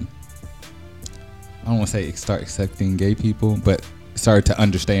 I don't want to say start accepting gay people, but started to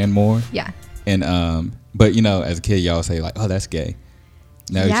understand more. Yeah. And but as a kid, y'all say like, "Oh, that's gay."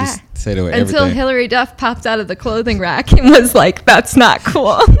 Now you just say to it until Hillary Duff popped out of the clothing rack and was like, "That's not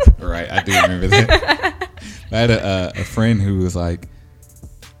cool." Right, I do remember that. I had a friend who was like,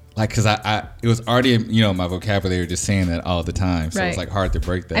 because I it was already my vocabulary just saying that all the time, so it's like hard to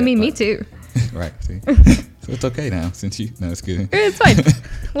break that. I mean, me too. Right. See? So it's okay now since it's good. It's fine.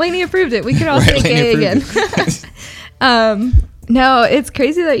 Lainey approved it. We can all say gay again. No, it's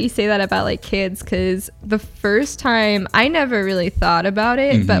crazy that you say that about like kids, because the first time I never really thought about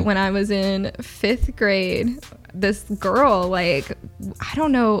it, but when I was in 5th grade, this girl, like, I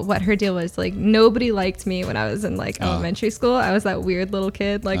don't know what her deal was. Like, nobody liked me when I was in like elementary school. I was that weird little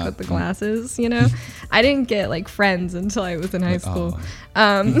kid, like with the glasses, I didn't get like friends until I was in high school.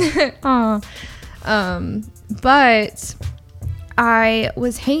 But I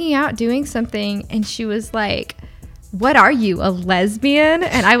was hanging out doing something and she was like, what are you, a lesbian?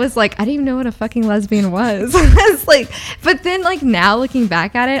 And I was like, I didn't even know what a fucking lesbian was. I was like, but then like now looking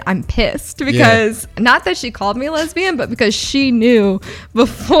back at it, I'm pissed because not that she called me a lesbian, but because she knew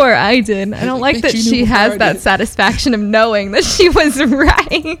before I did. I don't like that she has that satisfaction of knowing that she was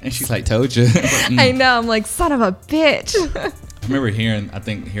right. And she's like, told you. I know. I'm like, son of a bitch. I remember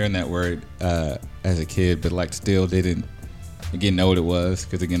hearing that word as a kid, but like still didn't again know what it was,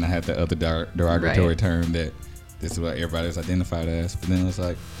 because again I had the other derogatory term that this is what everybody was identified as. But then it was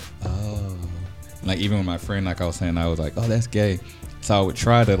like, oh, like even with my friend, like I was saying, I was like, oh, that's gay. So I would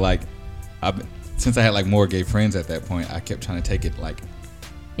try to like, since I had like more gay friends at that point, I kept trying to take it like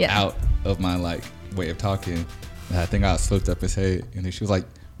out of my like way of talking. And I think I slipped up his head, and then she was like,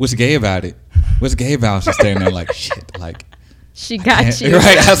 "What's gay about it? What's gay about?" She's standing there like, "Shit, like." She got you.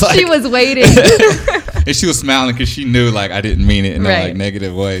 Right? I was like, she was waiting. And she was smiling because she knew like I didn't mean it in a like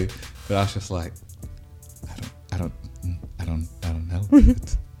negative way. But I was just like, I don't know.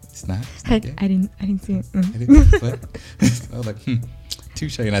 It's not gay. I didn't see it. I was like,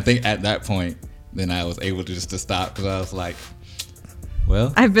 touche. And I think at that point, then I was able to just to stop because I was like,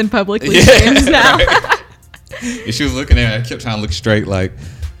 well, I've been publicly shamed now. Right. And she was looking at me. I kept trying to look straight, like,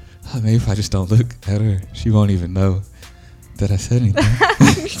 oh, maybe if I just don't look at her, she won't even know that I said anything.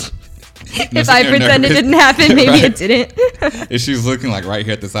 If I pretend it didn't happen, maybe it didn't. And she was looking like right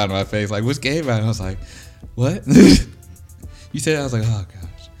here at the side of my face, like, what's gay about it? I was like, what? You said, I was like, oh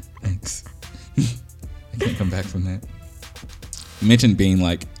gosh, thanks. I can't come back from that. You mentioned being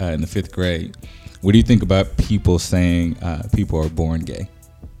like in the 5th grade. What do you think about people saying people are born gay?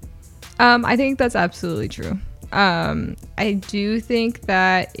 I think that's absolutely true. I do think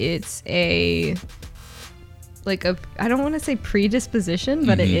that it's I don't want to say predisposition,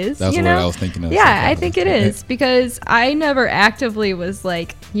 but it is. That's what I was thinking of. Yeah, I think it is because I never actively was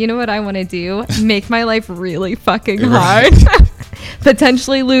like, you know what I want to do? Make my life really fucking hard.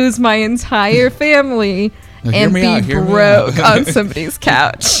 Potentially lose my entire family and be broke on somebody's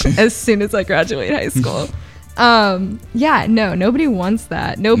couch as soon as I graduate high school. Nobody wants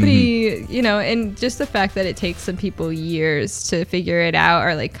that. Nobody, and just the fact that it takes some people years to figure it out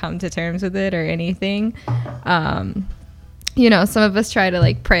or like come to terms with it or anything. Some of us try to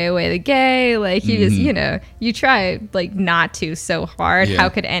like pray away the gay, like you just, you try like not to so hard. Yeah. How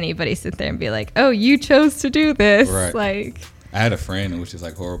could anybody sit there and be like, oh, you chose to do this? Right. Like, I had a friend, which is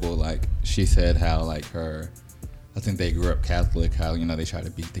like horrible. Like she said how like I think they grew up Catholic, how, they try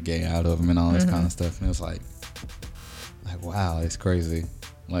to beat the gay out of them and all this kind of stuff. And it was like, wow, it's crazy.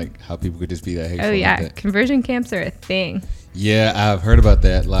 Like how people could just be that hateful. Oh yeah, like that. Conversion camps are a thing. Yeah, I've heard about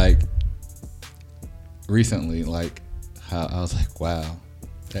that. Like recently, like how I was like, wow,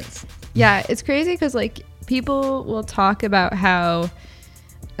 that's. Yeah, it's crazy because like people will talk about how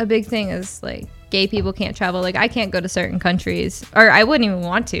a big thing is like gay people can't travel. Like I can't go to certain countries, or I wouldn't even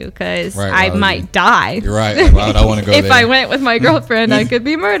want to because I might die. You're right. Like, why would I want to go if there? I went with my girlfriend, I could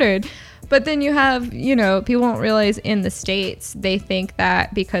be murdered. But then you have, people won't realize in the States, they think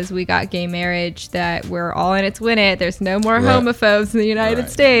that because we got gay marriage that we're all in it to win it. There's no more homophobes in the United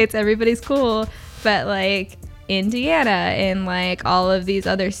States. Everybody's cool. But like Indiana and like all of these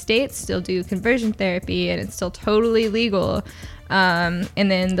other states still do conversion therapy and it's still totally legal. And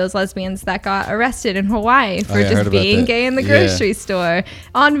then those lesbians that got arrested in Hawaii for just being gay in the grocery store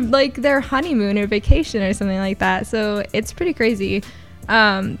on like their honeymoon or vacation or something like that. So it's pretty crazy.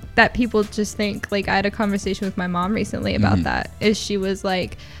 That people just think, like I had a conversation with my mom recently about that, is she was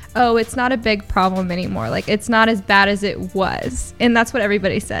like, oh, it's not a big problem anymore. Like it's not as bad as it was. And that's what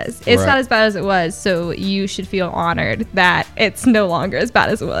everybody says. It's not as bad as it was. So you should feel honored that it's no longer as bad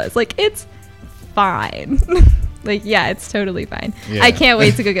as it was. Like it's fine. Like, yeah, it's totally fine. Yeah. I can't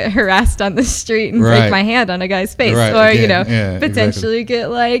wait to go get harassed on the street and break my hand on a guy's face or, potentially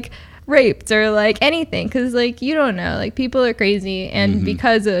get like raped or like anything, because like you don't know, like people are crazy, and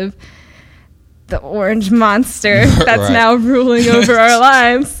because of the orange monster that's now ruling over our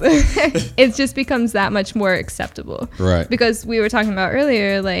lives, it just becomes that much more acceptable, because we were talking about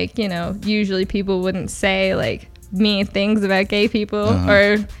earlier, like, usually people wouldn't say like mean things about gay people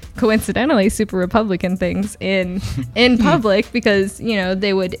or coincidentally super Republican things in public, because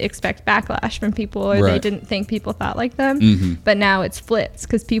they would expect backlash from people, or they didn't think people thought like them. But now it's flipped,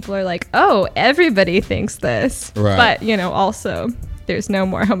 because people are like, oh, everybody thinks this, but also there's no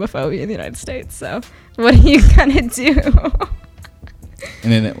more homophobia in the United States, so what are you gonna do?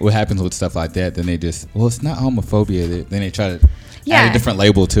 And then what happens with stuff like that, then they just, well, it's not homophobia, then they try to add a different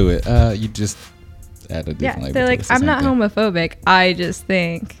label to it. You just add a different label. They're like, I'm not homophobic, I just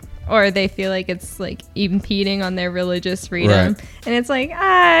think, or they feel like it's like impeding on their religious freedom, and it's like,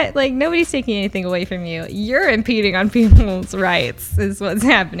 like nobody's taking anything away from you, you're impeding on people's rights is what's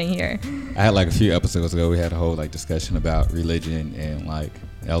happening here. I had like a few episodes ago, we had a whole like discussion about religion, and like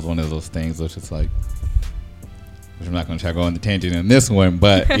that was one of those things which is like, which I'm not going to try to go on the tangent in this one,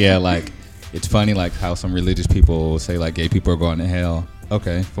 but yeah, like it's funny like how some religious people say like gay people are going to hell.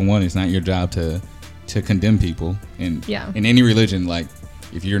 Okay, for one, it's not your job to condemn people in any religion. Like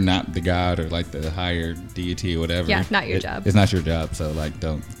if you're not the God or like the higher deity or whatever, not your job. It's not your job, so like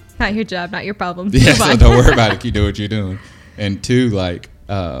don't. Not your job, not your problem. Yeah, so don't worry about it. Keep doing what you're doing. And two, like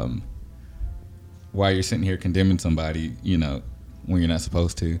while you're sitting here condemning somebody, when you're not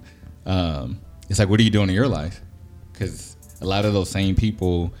supposed to, it's like, what are you doing in your life? Because a lot of those same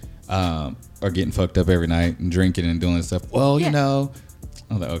people are getting fucked up every night and drinking and doing stuff. Well, you know,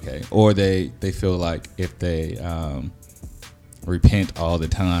 I'm like, okay. Or they feel like if they repent all the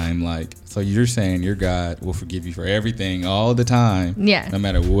time, like, so you're saying your God will forgive you for everything all the time, no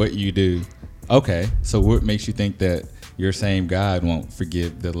matter what you do. Okay, so what makes you think that your same God won't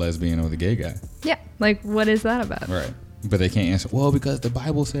forgive the lesbian or the gay guy? Yeah, like, what is that about? Right. But they can't answer. Well, because the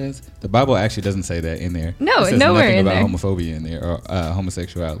Bible says. The Bible actually doesn't say that in there. No, it says nowhere nothing in about there. homophobia in there or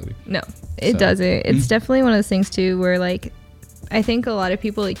homosexuality. No, it doesn't. It's definitely one of those things too, where like, I think a lot of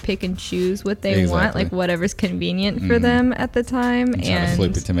people like pick and choose what they want, like whatever's convenient for them at the time, and try to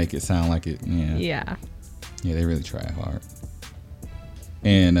flip it to make it sound like it. Yeah. They really try hard.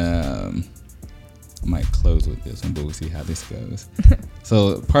 And I might close with this one, but we'll see how this goes.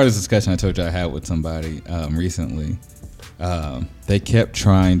 So part of this discussion I told you I had with somebody recently. They kept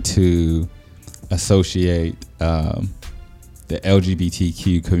trying to associate the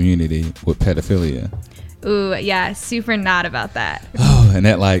LGBTQ community with pedophilia. Ooh, yeah, super not about that. Oh, and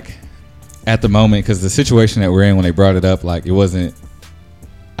that, like, at the moment, because the situation that we're in when they brought it up, like, it wasn't,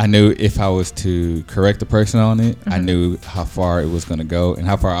 I knew if I was to correct the person on it, I knew how far it was going to go and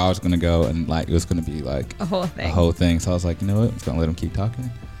how far I was going to go, and, like, it was going to be, like, a whole thing. So I was like, you know what, I'm just going to let them keep talking,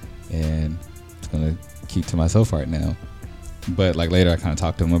 and I'm just going to keep to myself right now. But, like, later I kind of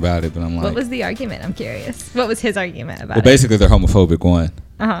talked to him about it, but I'm like... What was the argument? I'm curious. What was his argument about it? Well, basically, they're homophobic, one.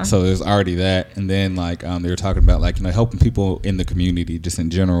 So there's already that. And then, like, they were talking about, like, you know, helping people in the community just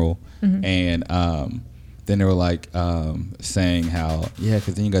in general. And then they were, like, saying how,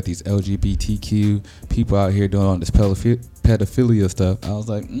 because then you got these LGBTQ people out here doing all this pedophilia stuff. I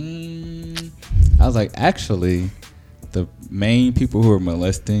was like, actually, the main people who are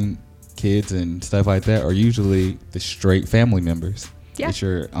molesting kids and stuff like that are usually the straight family members. It's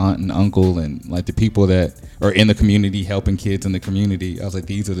your aunt and uncle and like the people that are in the community helping kids in the community. I was like,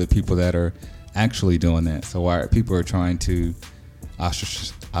 these are the people that are actually doing that. So why people are trying to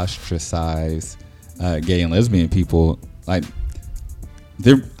ostracize gay and lesbian people, like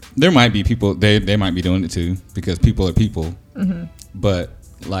there might be people they might be doing it too, because people are people. But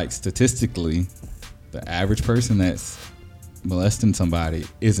like statistically, the average person that's molesting somebody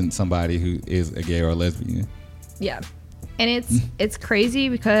isn't somebody who is a gay or a lesbian. And it's crazy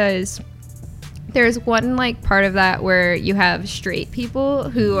because there's one like part of that where you have straight people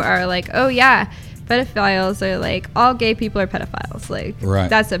who are like, oh yeah, pedophiles are like, all gay people are pedophiles, like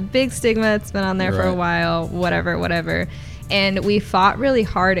that's a big stigma that's been on there for a while, whatever. And we fought really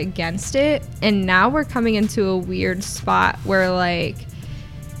hard against it, and now we're coming into a weird spot where like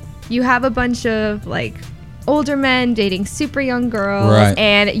you have a bunch of like older men dating super young girls,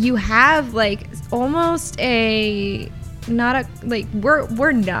 and you have like almost a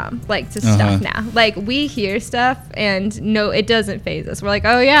we're numb like to stuff now. Like we hear stuff and no, it doesn't faze us. We're like,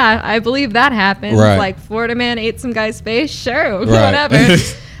 oh yeah, I believe that happened. Like Florida man ate some guy's face, sure, whatever.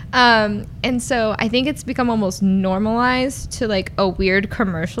 And so I think it's become almost normalized to like a weird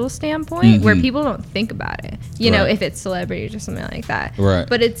commercial standpoint where people don't think about it, you know, if it's celebrities or something like that.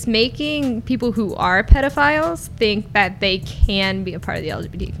 But it's making people who are pedophiles think that they can be a part of the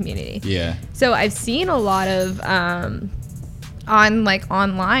LGBT community. So I've seen a lot of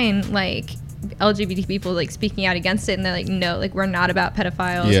online like LGBT people like speaking out against it, and they're like, no, like we're not about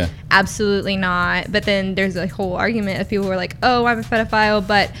pedophiles, absolutely not. But then there's a whole argument of people who are like, oh, I'm a pedophile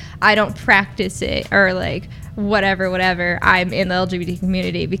but I don't practice it, or like whatever, I'm in the LGBT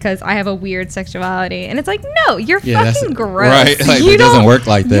community because I have a weird sexuality. And it's like, no, you're fucking gross. Like, it doesn't work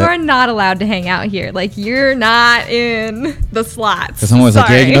like that. You're not allowed to hang out here. Like, you're not in the slots. Because someone was like,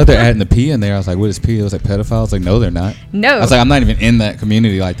 yeah, you know, they're adding the P in there. I was like, what is P? It was like pedophiles. Like, no, they're not. No. I was like, I'm not even in that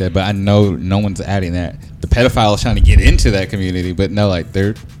community like that, but I know no one's adding that. The pedophiles trying to get into that community, but no, like,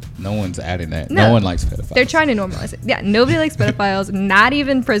 no one's adding that. No one likes pedophiles. They're trying to normalize it. Yeah, nobody likes pedophiles. Not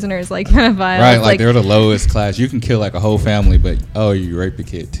even prisoners like pedophiles. Like they're the lowest class. You can kill like a whole family, but you rape a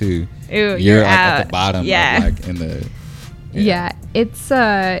kid too. Ooh, you're like at the bottom. Like in the. Yeah, it's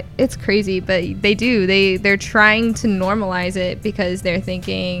crazy, but they're trying to normalize it because they're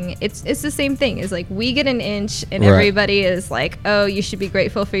thinking it's the same thing. It's like we get an inch and everybody is like, oh, you should be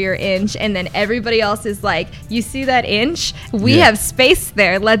grateful for your inch, and then everybody else is like, you see that inch? We have space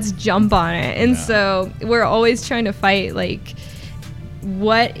there. Let's jump on it. And so we're always trying to fight like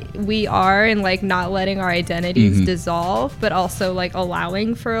what we are and like not letting our identities dissolve, but also like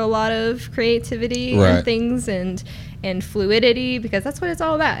allowing for a lot of creativity and things and fluidity, because that's what it's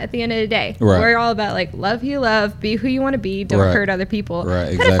all about at the end of the day. We're all about like love who you love, be who you want to be, don't hurt other people.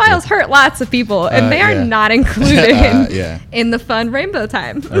 Pedophiles hurt lots of people, and they are not included in the fun rainbow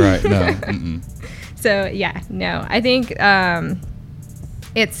time. No. So yeah, no, I think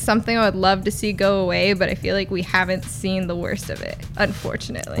it's something I would love to see go away, but I feel like we haven't seen the worst of it,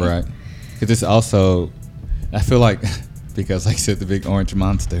 unfortunately. Right. Because it's also, I feel like, because like I said, the big orange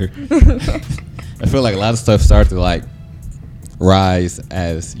monster, I feel like a lot of stuff started to like rise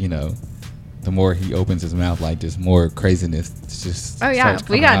as, you know, the more he opens his mouth, like just more craziness just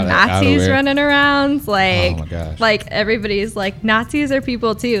we got Nazis running around, like, oh my gosh, like everybody's like, Nazis are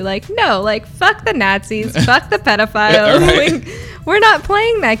people too. Like, no, like, fuck the Nazis, fuck the pedophiles. Right. Like, we're not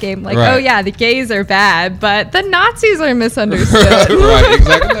playing that game. Like, right. Oh yeah, the gays are bad, but the Nazis are misunderstood. Right,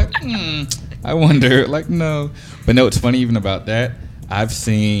 exactly. Like, I wonder, like, no. But no, it's funny even about that. I've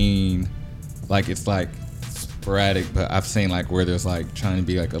seen, like, it's like sporadic, but I've seen like where there's like trying to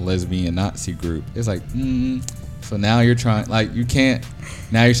be like a lesbian Nazi group. It's like, so now you're trying, like, you can't,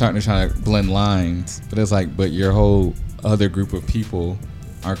 now you're starting to try to blend lines, but it's like, but your whole other group of people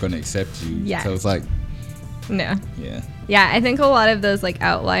aren't going to accept you. Yeah. So it's like, no. Yeah. Yeah, I think a lot of those like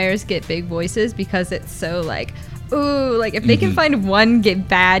outliers get big voices because it's so like, ooh, like if they can find one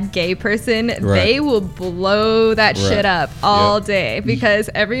bad gay person, they will blow that shit up all day because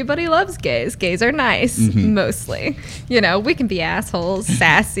everybody loves gays. Gays are nice, mostly. You know, we can be assholes,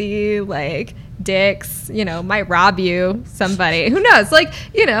 sassy, like dicks, you know, might rob you, somebody. Who knows? Like,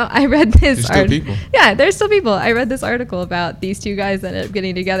 you know, I read this article. Yeah, there's still people. I read this article about these two guys that ended up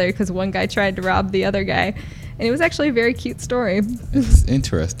getting together because one guy tried to rob the other guy. And it was actually a very cute story. It's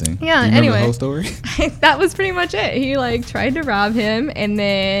interesting. Yeah, do you remember anyway. the whole story? That was pretty much it. He like tried to rob him, and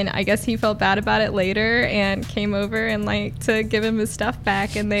then I guess he felt bad about it later and came over and like to give him his stuff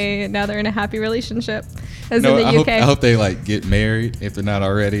back, and now they're in a happy relationship. As in the UK. I hope they like get married if they're not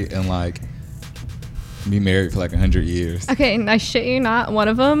already, and like be married for like 100 years. Okay, and I shit you not, one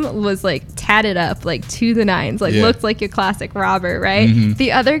of them was like tatted up like to the nines, like looked like your classic robber, right?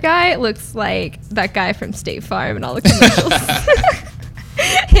 The other guy looks like that guy from State Farm and all the commercials.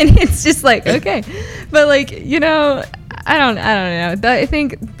 And it's just like, okay, but like, you know, I don't know. I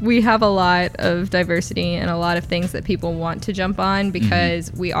think we have a lot of diversity and a lot of things that people want to jump on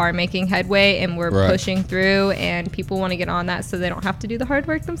because we are making headway and we're pushing through, and people want to get on that so they don't have to do the hard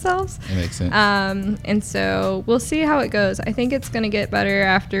work themselves. It makes sense. And so we'll see how it goes. I think it's going to get better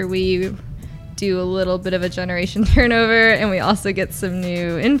after we do a little bit of a generation turnover, and we also get some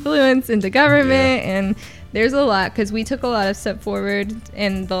new influence into government. And there's a lot, because we took a lot of step forward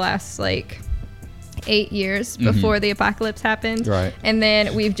in the last like 8 years before the apocalypse happened, and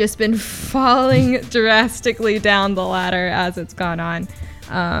then we've just been falling drastically down the ladder as it's gone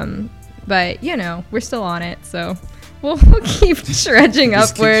on, but you know, we're still on it, so we'll keep trudging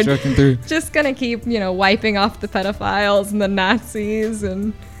upward. Just gonna keep, you know, wiping off the pedophiles and the Nazis,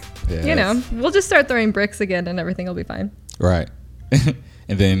 and you know, we'll just start throwing bricks again and everything will be fine. Right.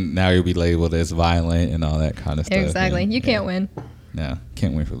 And then now you'll be labeled as violent and all that kind of stuff. Exactly. And you can't win. No,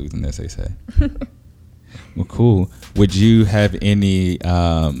 can't win for losing, as they say. Well, cool. Would you have any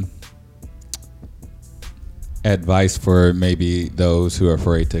advice for maybe those who are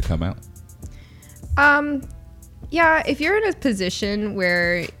afraid to come out? Yeah, if you're in a position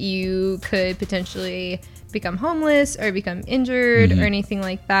where you could potentially become homeless or become injured or anything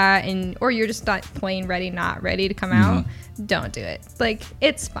like that, or you're just not plain not ready to come out, don't do it. Like,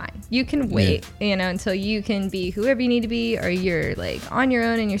 it's fine. You can wait, you know, until you can be whoever you need to be, or you're like on your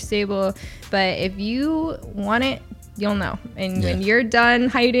own and you're stable. But if you want it, you'll know. And when you're done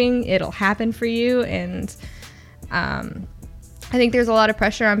hiding, it'll happen for you. And I think there's a lot of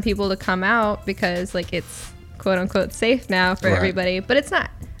pressure on people to come out because like it's quote unquote safe now for everybody, but it's not.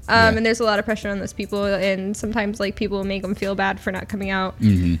 And there's a lot of pressure on those people, and sometimes like people make them feel bad for not coming out.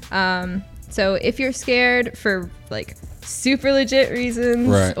 So if you're scared for like super legit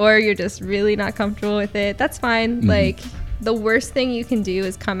reasons, or you're just really not comfortable with it, that's fine. Like, the worst thing you can do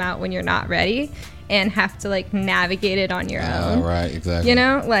is come out when you're not ready and have to like navigate it on your own. Right, exactly. You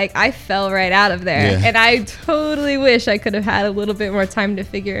know, like I fell right out of there, and I totally wish I could have had a little bit more time to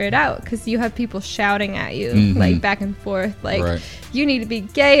figure it out, because you have people shouting at you like back and forth, like you need to be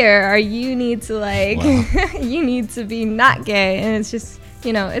gayer, or you need to like you need to be not gay, and it's just,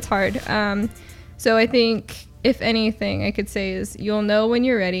 you know, it's hard. So I think if anything I could say is you'll know when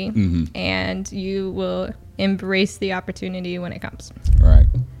you're ready, and you will embrace the opportunity when it comes. Right.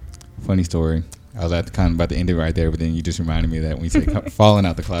 Funny story. I was about to end it right there, but then you just reminded me of that when you say falling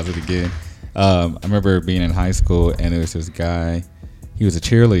out the closet again. I remember being in high school, and there was this guy. He was a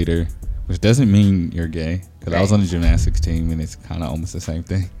cheerleader, which doesn't mean you're gay, because I was on the gymnastics team, and it's kind of almost the same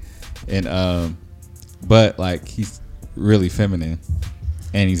thing. And but like, he's really feminine,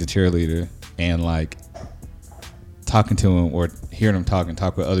 and he's a cheerleader, and like talking to him or hearing him talk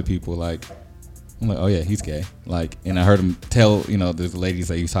with other people, like I'm like, oh yeah, he's gay. Like, and I heard him tell, there's ladies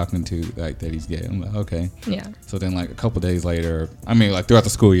that he's talking to, like, that he's gay. I'm like, okay. Yeah. So then, like, a couple days later, I mean, like, throughout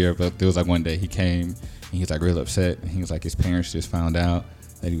the school year, but there was, like, one day he came, and he was, like, really upset. And he was, like, his parents just found out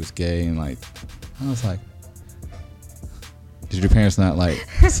that he was gay. And, like, I was like, did your parents not, like,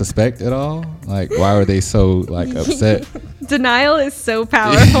 suspect at all? Like, why were they so, like, upset? Denial is so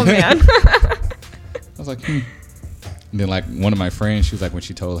powerful, man. I was like, And then, like, one of my friends, she was like, when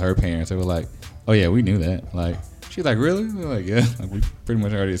she told her parents, they were like, oh yeah, we knew that. Like, she's like, really? We're like, yeah. Like, we pretty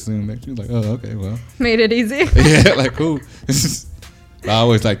much already assumed that. She was like, oh, okay, well. Made it easy. Yeah, like, cool. I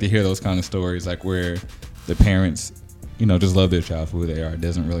always like to hear those kind of stories, like where the parents, just love their child for who they are. It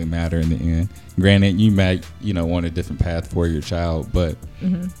doesn't really matter in the end. Granted, you might, want a different path for your child, but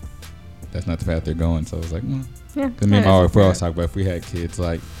that's not the path they're going. So it's like, well, yeah. Because me and my wife, we always talk about if we had kids,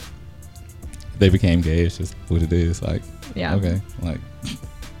 like, they became gay. It's just what it is. Like, yeah. Okay, like.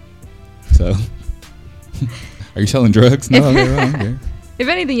 So, are you selling drugs? No, okay. If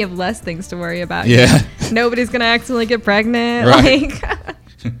anything, you have less things to worry about. Yeah. Nobody's going to accidentally get pregnant. Right. Like, I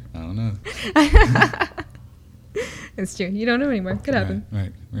don't know. It's true. You don't know anymore. Could happen.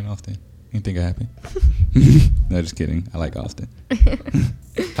 Right. We're in Austin. Anything could happen. No, just kidding. I like Austin.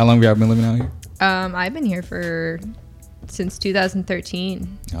 How long have y'all been living out here? I've been here since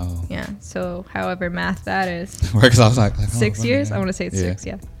 2013. Oh. Yeah. So, however math that is. Because I was like 6 years? I want to say it's 6,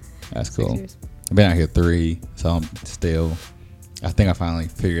 yeah. That's cool. I've been out here 3, so I'm still. I think I finally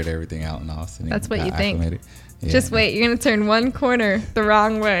figured everything out in Austin. That's what you think. Yeah. Just wait. You're going to turn one corner the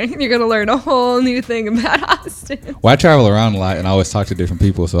wrong way. You're going to learn a whole new thing about Austin. Well, I travel around a lot, and I always talk to different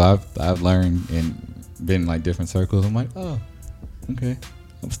people, so I've learned and been in, like, different circles. I'm like, oh, okay.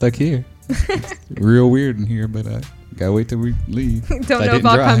 I'm stuck here. It's real weird in here, but gotta wait till we leave. Don't know if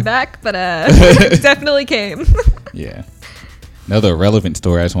I'll come back, but definitely came. Yeah. Another relevant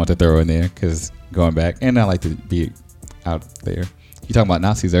story I just want to throw in there, because going back, and I like to be out there. You talking about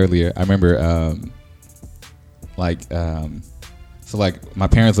Nazis earlier. I remember, so like my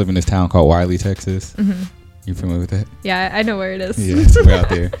parents live in this town called Wiley, Texas. Mm-hmm. You familiar with that? Yeah, I know where it is. Yeah, so we're out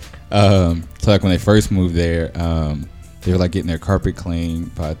there. So like when they first moved there, they were like getting their carpet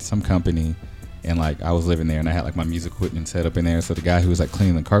cleaned by some company. And like I was living there, and I had like my music equipment set up in there. So the guy who was like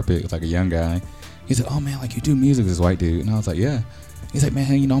cleaning the carpet was like a young guy. He said, oh man, like you do music, this white dude. And I was like, yeah. He's like,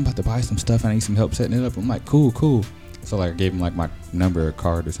 man, I'm about to buy some stuff. I need some help setting it up. I'm like, cool. So like I gave him like my number or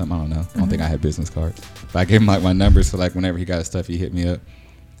card or something. I don't know. I don't think I had business cards. But I gave him like my number, so like whenever he got his stuff, he hit me up.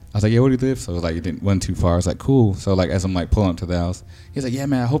 I was like, yeah, where do you live? So it was like it wasn't too far. I was like, cool. So like as I'm like pulling up to the house, he's like, yeah,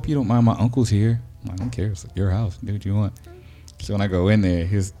 man, I hope you don't mind, my uncle's here. I'm like, I don't care. It's like your house. Do what you want. So when I go in there,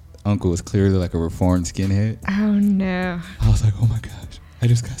 his uncle was clearly like a reformed skinhead. Oh no. I was like, oh my gosh, I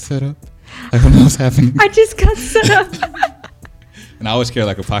just got set up. I don't know what's happening. I just got set up. And I always carry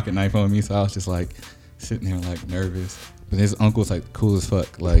like a pocket knife on me, so I was just like sitting there like nervous. But his uncle's like cool as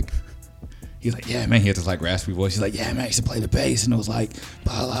fuck. Like he's like, yeah, man. He had this like raspy voice. He's like, yeah, man, I used to play the bass, and it was like,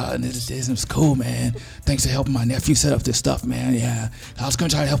 blah blah, and this, and it was cool, man. Thanks for helping my nephew set up this stuff, man. Yeah, I was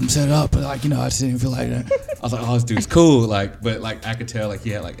gonna try to help him set it up, but like, I just didn't feel like that. I was like, oh, this dude's cool. Like, but like I could tell like he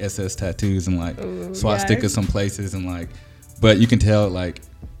had like SS tattoos and like SWAT stickers some places, and like, but you can tell like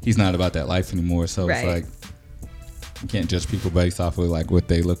he's not about that life anymore. So it's like you can't judge people based off of like what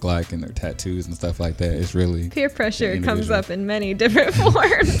they look like and their tattoos and stuff like that. It's really peer pressure comes up in many different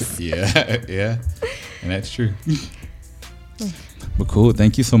forms. yeah, and that's true. But cool.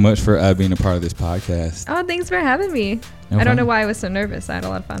 Thank you so much for being a part of this podcast. Oh, thanks for having me. No I don't know why I was so nervous. I had a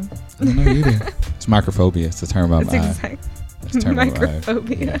lot of fun. I don't know either. It's microphobia. It's a term of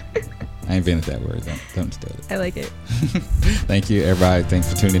microphobia. Yeah. I invented that word. Don't steal it. I like it. Thank you, everybody.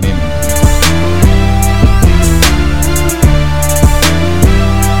 Thanks for tuning in.